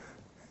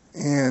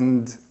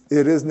 And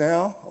it is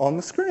now on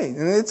the screen.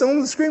 And it's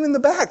on the screen in the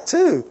back,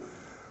 too.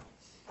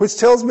 Which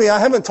tells me I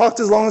haven't talked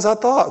as long as I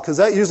thought, because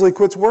that usually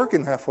quits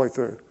working halfway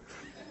through.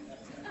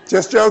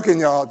 Just joking,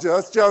 y'all.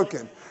 Just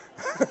joking.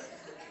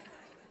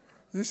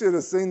 You should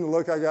have seen the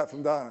look I got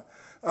from Donna.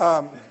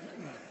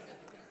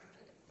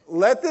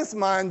 Let this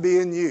mind be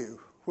in you,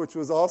 which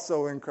was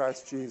also in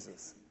Christ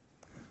Jesus,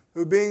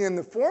 who being in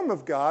the form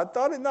of God,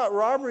 thought it not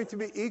robbery to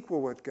be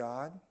equal with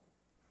God,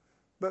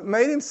 but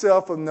made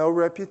himself of no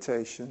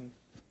reputation,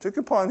 took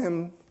upon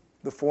him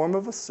the form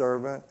of a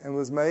servant, and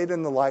was made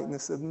in the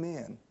likeness of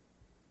men.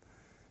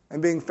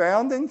 And being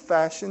found in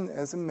fashion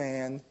as a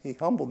man, he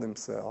humbled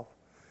himself,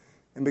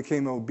 and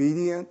became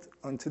obedient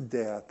unto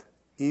death,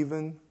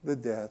 even the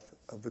death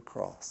of the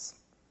cross.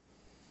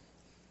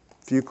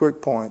 A few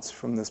quick points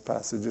from this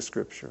passage of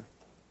Scripture.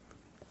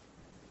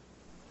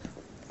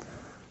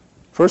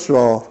 First of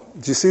all,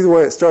 do you see the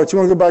way it starts? You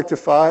want to go back to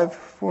 5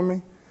 for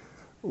me?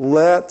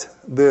 Let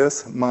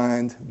this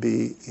mind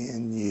be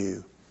in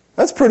you.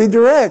 That's pretty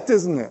direct,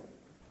 isn't it?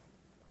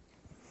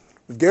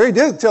 If Gary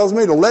Duke tells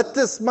me to let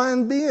this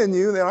mind be in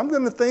you, then I'm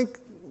going to think,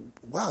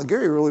 wow,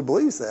 Gary really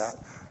believes that.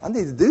 I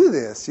need to do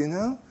this, you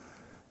know.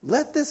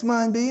 Let this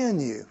mind be in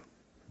you.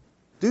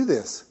 Do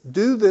this.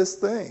 Do this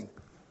thing.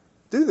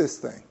 Do this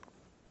thing.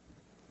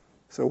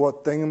 So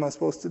what thing am I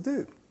supposed to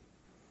do?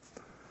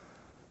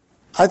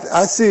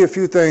 I see a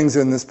few things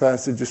in this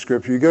passage of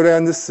Scripture. You go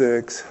down to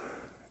 6,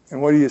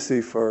 and what do you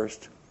see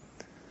first?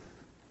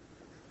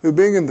 Who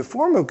being in the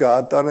form of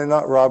God, thought it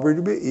not robbery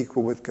to be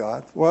equal with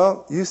God.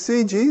 Well, you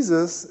see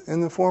Jesus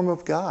in the form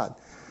of God.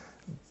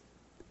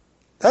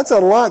 That's a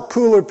lot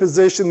cooler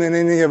position than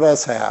any of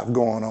us have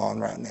going on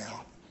right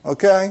now.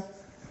 Okay?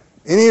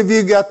 Any of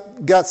you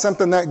got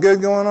something that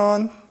good going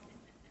on?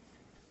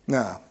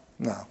 No.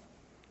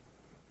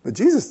 But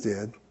Jesus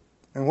did.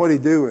 And what did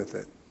he do with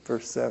it?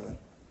 Verse 7.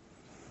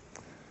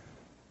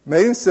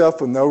 Made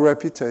himself with no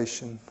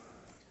reputation,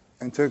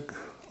 and took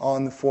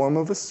on the form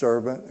of a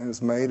servant, and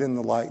was made in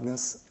the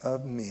likeness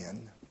of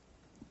men.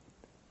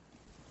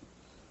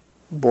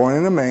 Born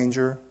in a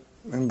manger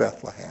in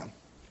Bethlehem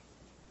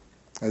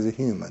as a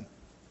human.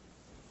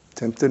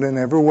 Tempted in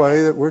every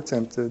way that we're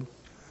tempted.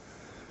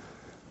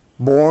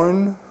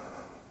 Born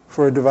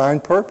for a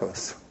divine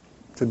purpose,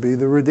 to be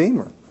the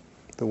Redeemer,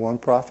 the one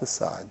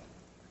prophesied.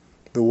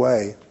 The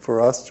way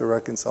for us to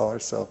reconcile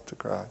ourselves to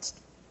Christ,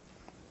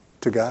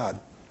 to God.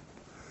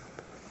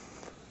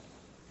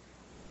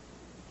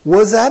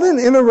 Was that an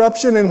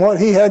interruption in what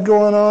he had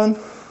going on?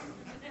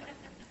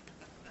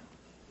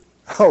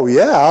 Oh,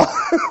 yeah.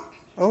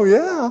 Oh,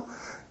 yeah.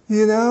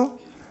 You know,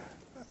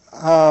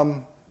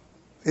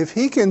 if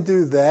he can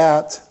do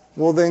that,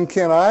 well, then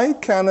can I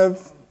kind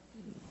of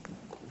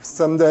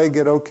someday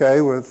get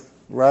okay with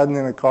riding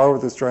in a car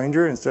with a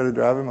stranger instead of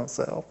driving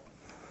myself?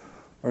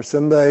 Or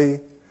someday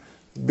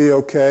be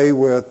okay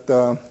with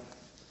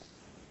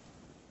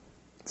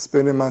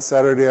spending my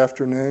Saturday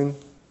afternoon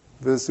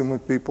visiting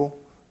with people,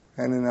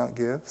 handing out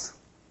gifts,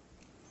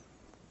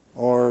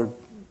 or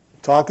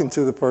talking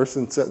to the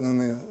person sitting in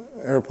the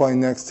airplane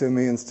next to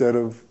me instead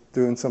of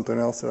doing something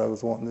else that I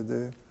was wanting to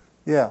do.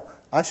 Yeah,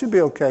 I should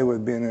be okay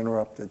with being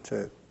interrupted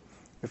too.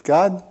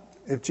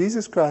 If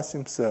Jesus Christ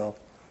himself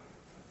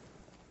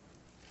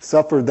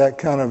suffered that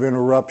kind of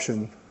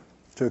interruption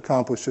to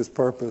accomplish his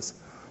purpose,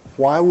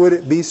 why would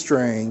it be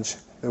strange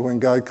that when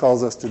God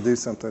calls us to do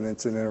something,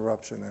 it's an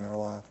interruption in our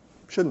life?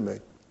 Shouldn't be.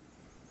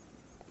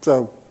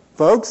 So,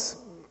 folks,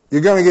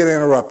 you're going to get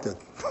interrupted.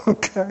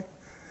 Okay?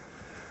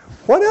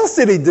 What else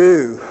did he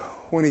do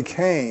when he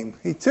came?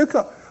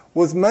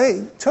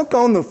 took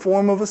on the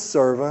form of a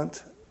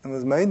servant and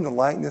was made in the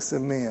likeness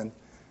of men.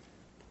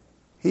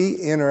 He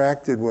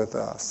interacted with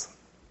us.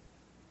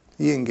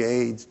 He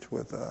engaged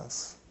with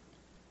us.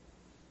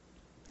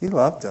 He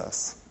loved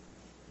us.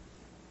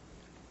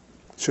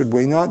 Should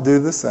we not do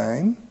the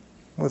same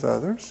with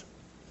others?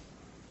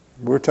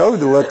 We're told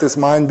to let this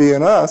mind be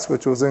in us,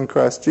 which was in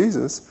Christ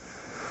Jesus.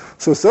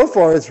 So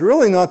far, it's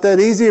really not that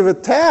easy of a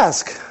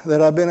task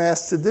that I've been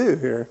asked to do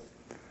here.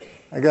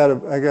 I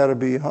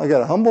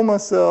gotta humble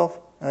myself,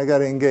 and I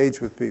gotta engage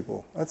with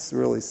people. That's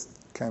really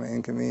kind of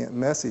inconvenient and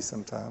messy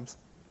sometimes.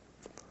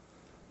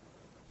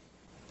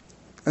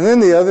 And then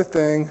the other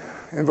thing,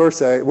 in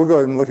verse 8, we'll go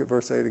ahead and look at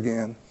verse 8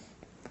 again.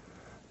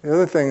 The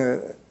other thing,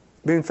 that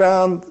being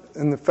found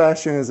in the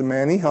fashion as a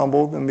man, he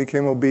humbled and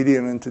became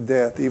obedient unto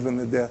death, even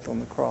the death on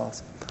the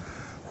cross.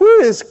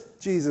 Where is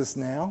Jesus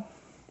now?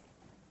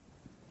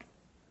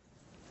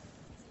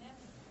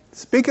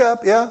 Speak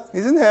up, yeah.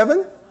 He's in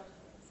heaven.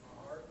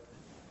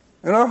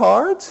 In our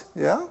hearts,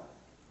 yeah.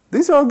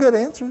 These are all good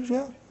answers,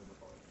 yeah.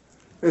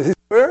 Is he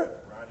where?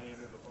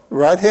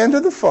 Right hand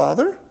of the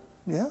Father.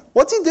 Yeah.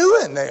 What's he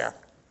doing there?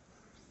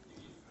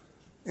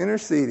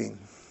 Interceding.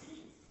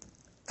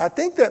 I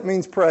think that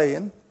means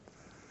praying.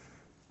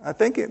 I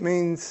think it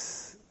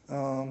means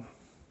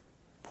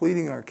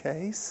pleading our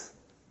case.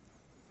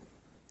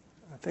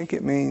 I think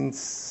it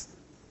means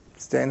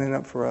standing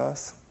up for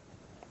us.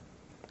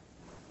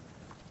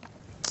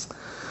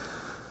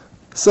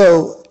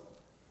 So,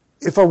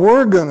 if I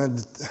were going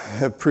to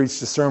have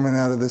preached a sermon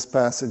out of this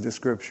passage of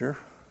Scripture,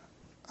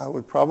 I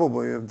would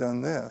probably have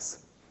done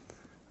this.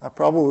 I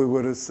probably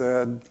would have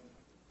said,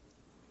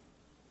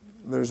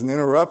 there's an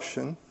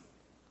interruption,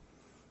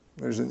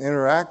 there's an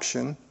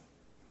interaction,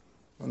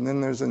 and then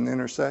there's an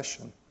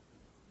intercession.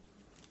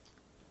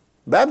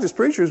 Baptist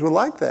preachers would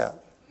like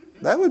that.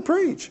 That would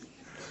preach,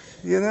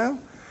 you know.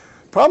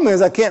 Problem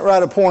is, I can't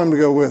write a poem to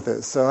go with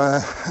it, so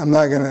I'm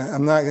not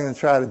gonna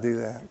try to do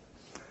that.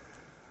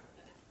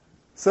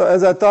 So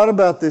as I thought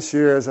about this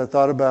year, as I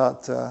thought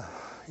about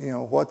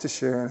what to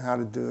share and how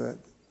to do it,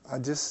 I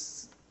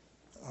just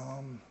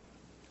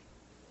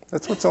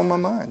that's what's on my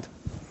mind.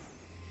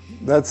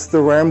 That's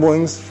the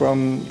ramblings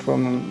from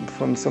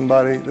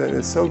somebody that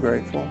is so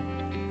grateful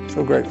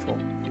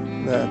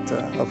that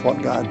of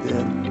what God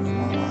did.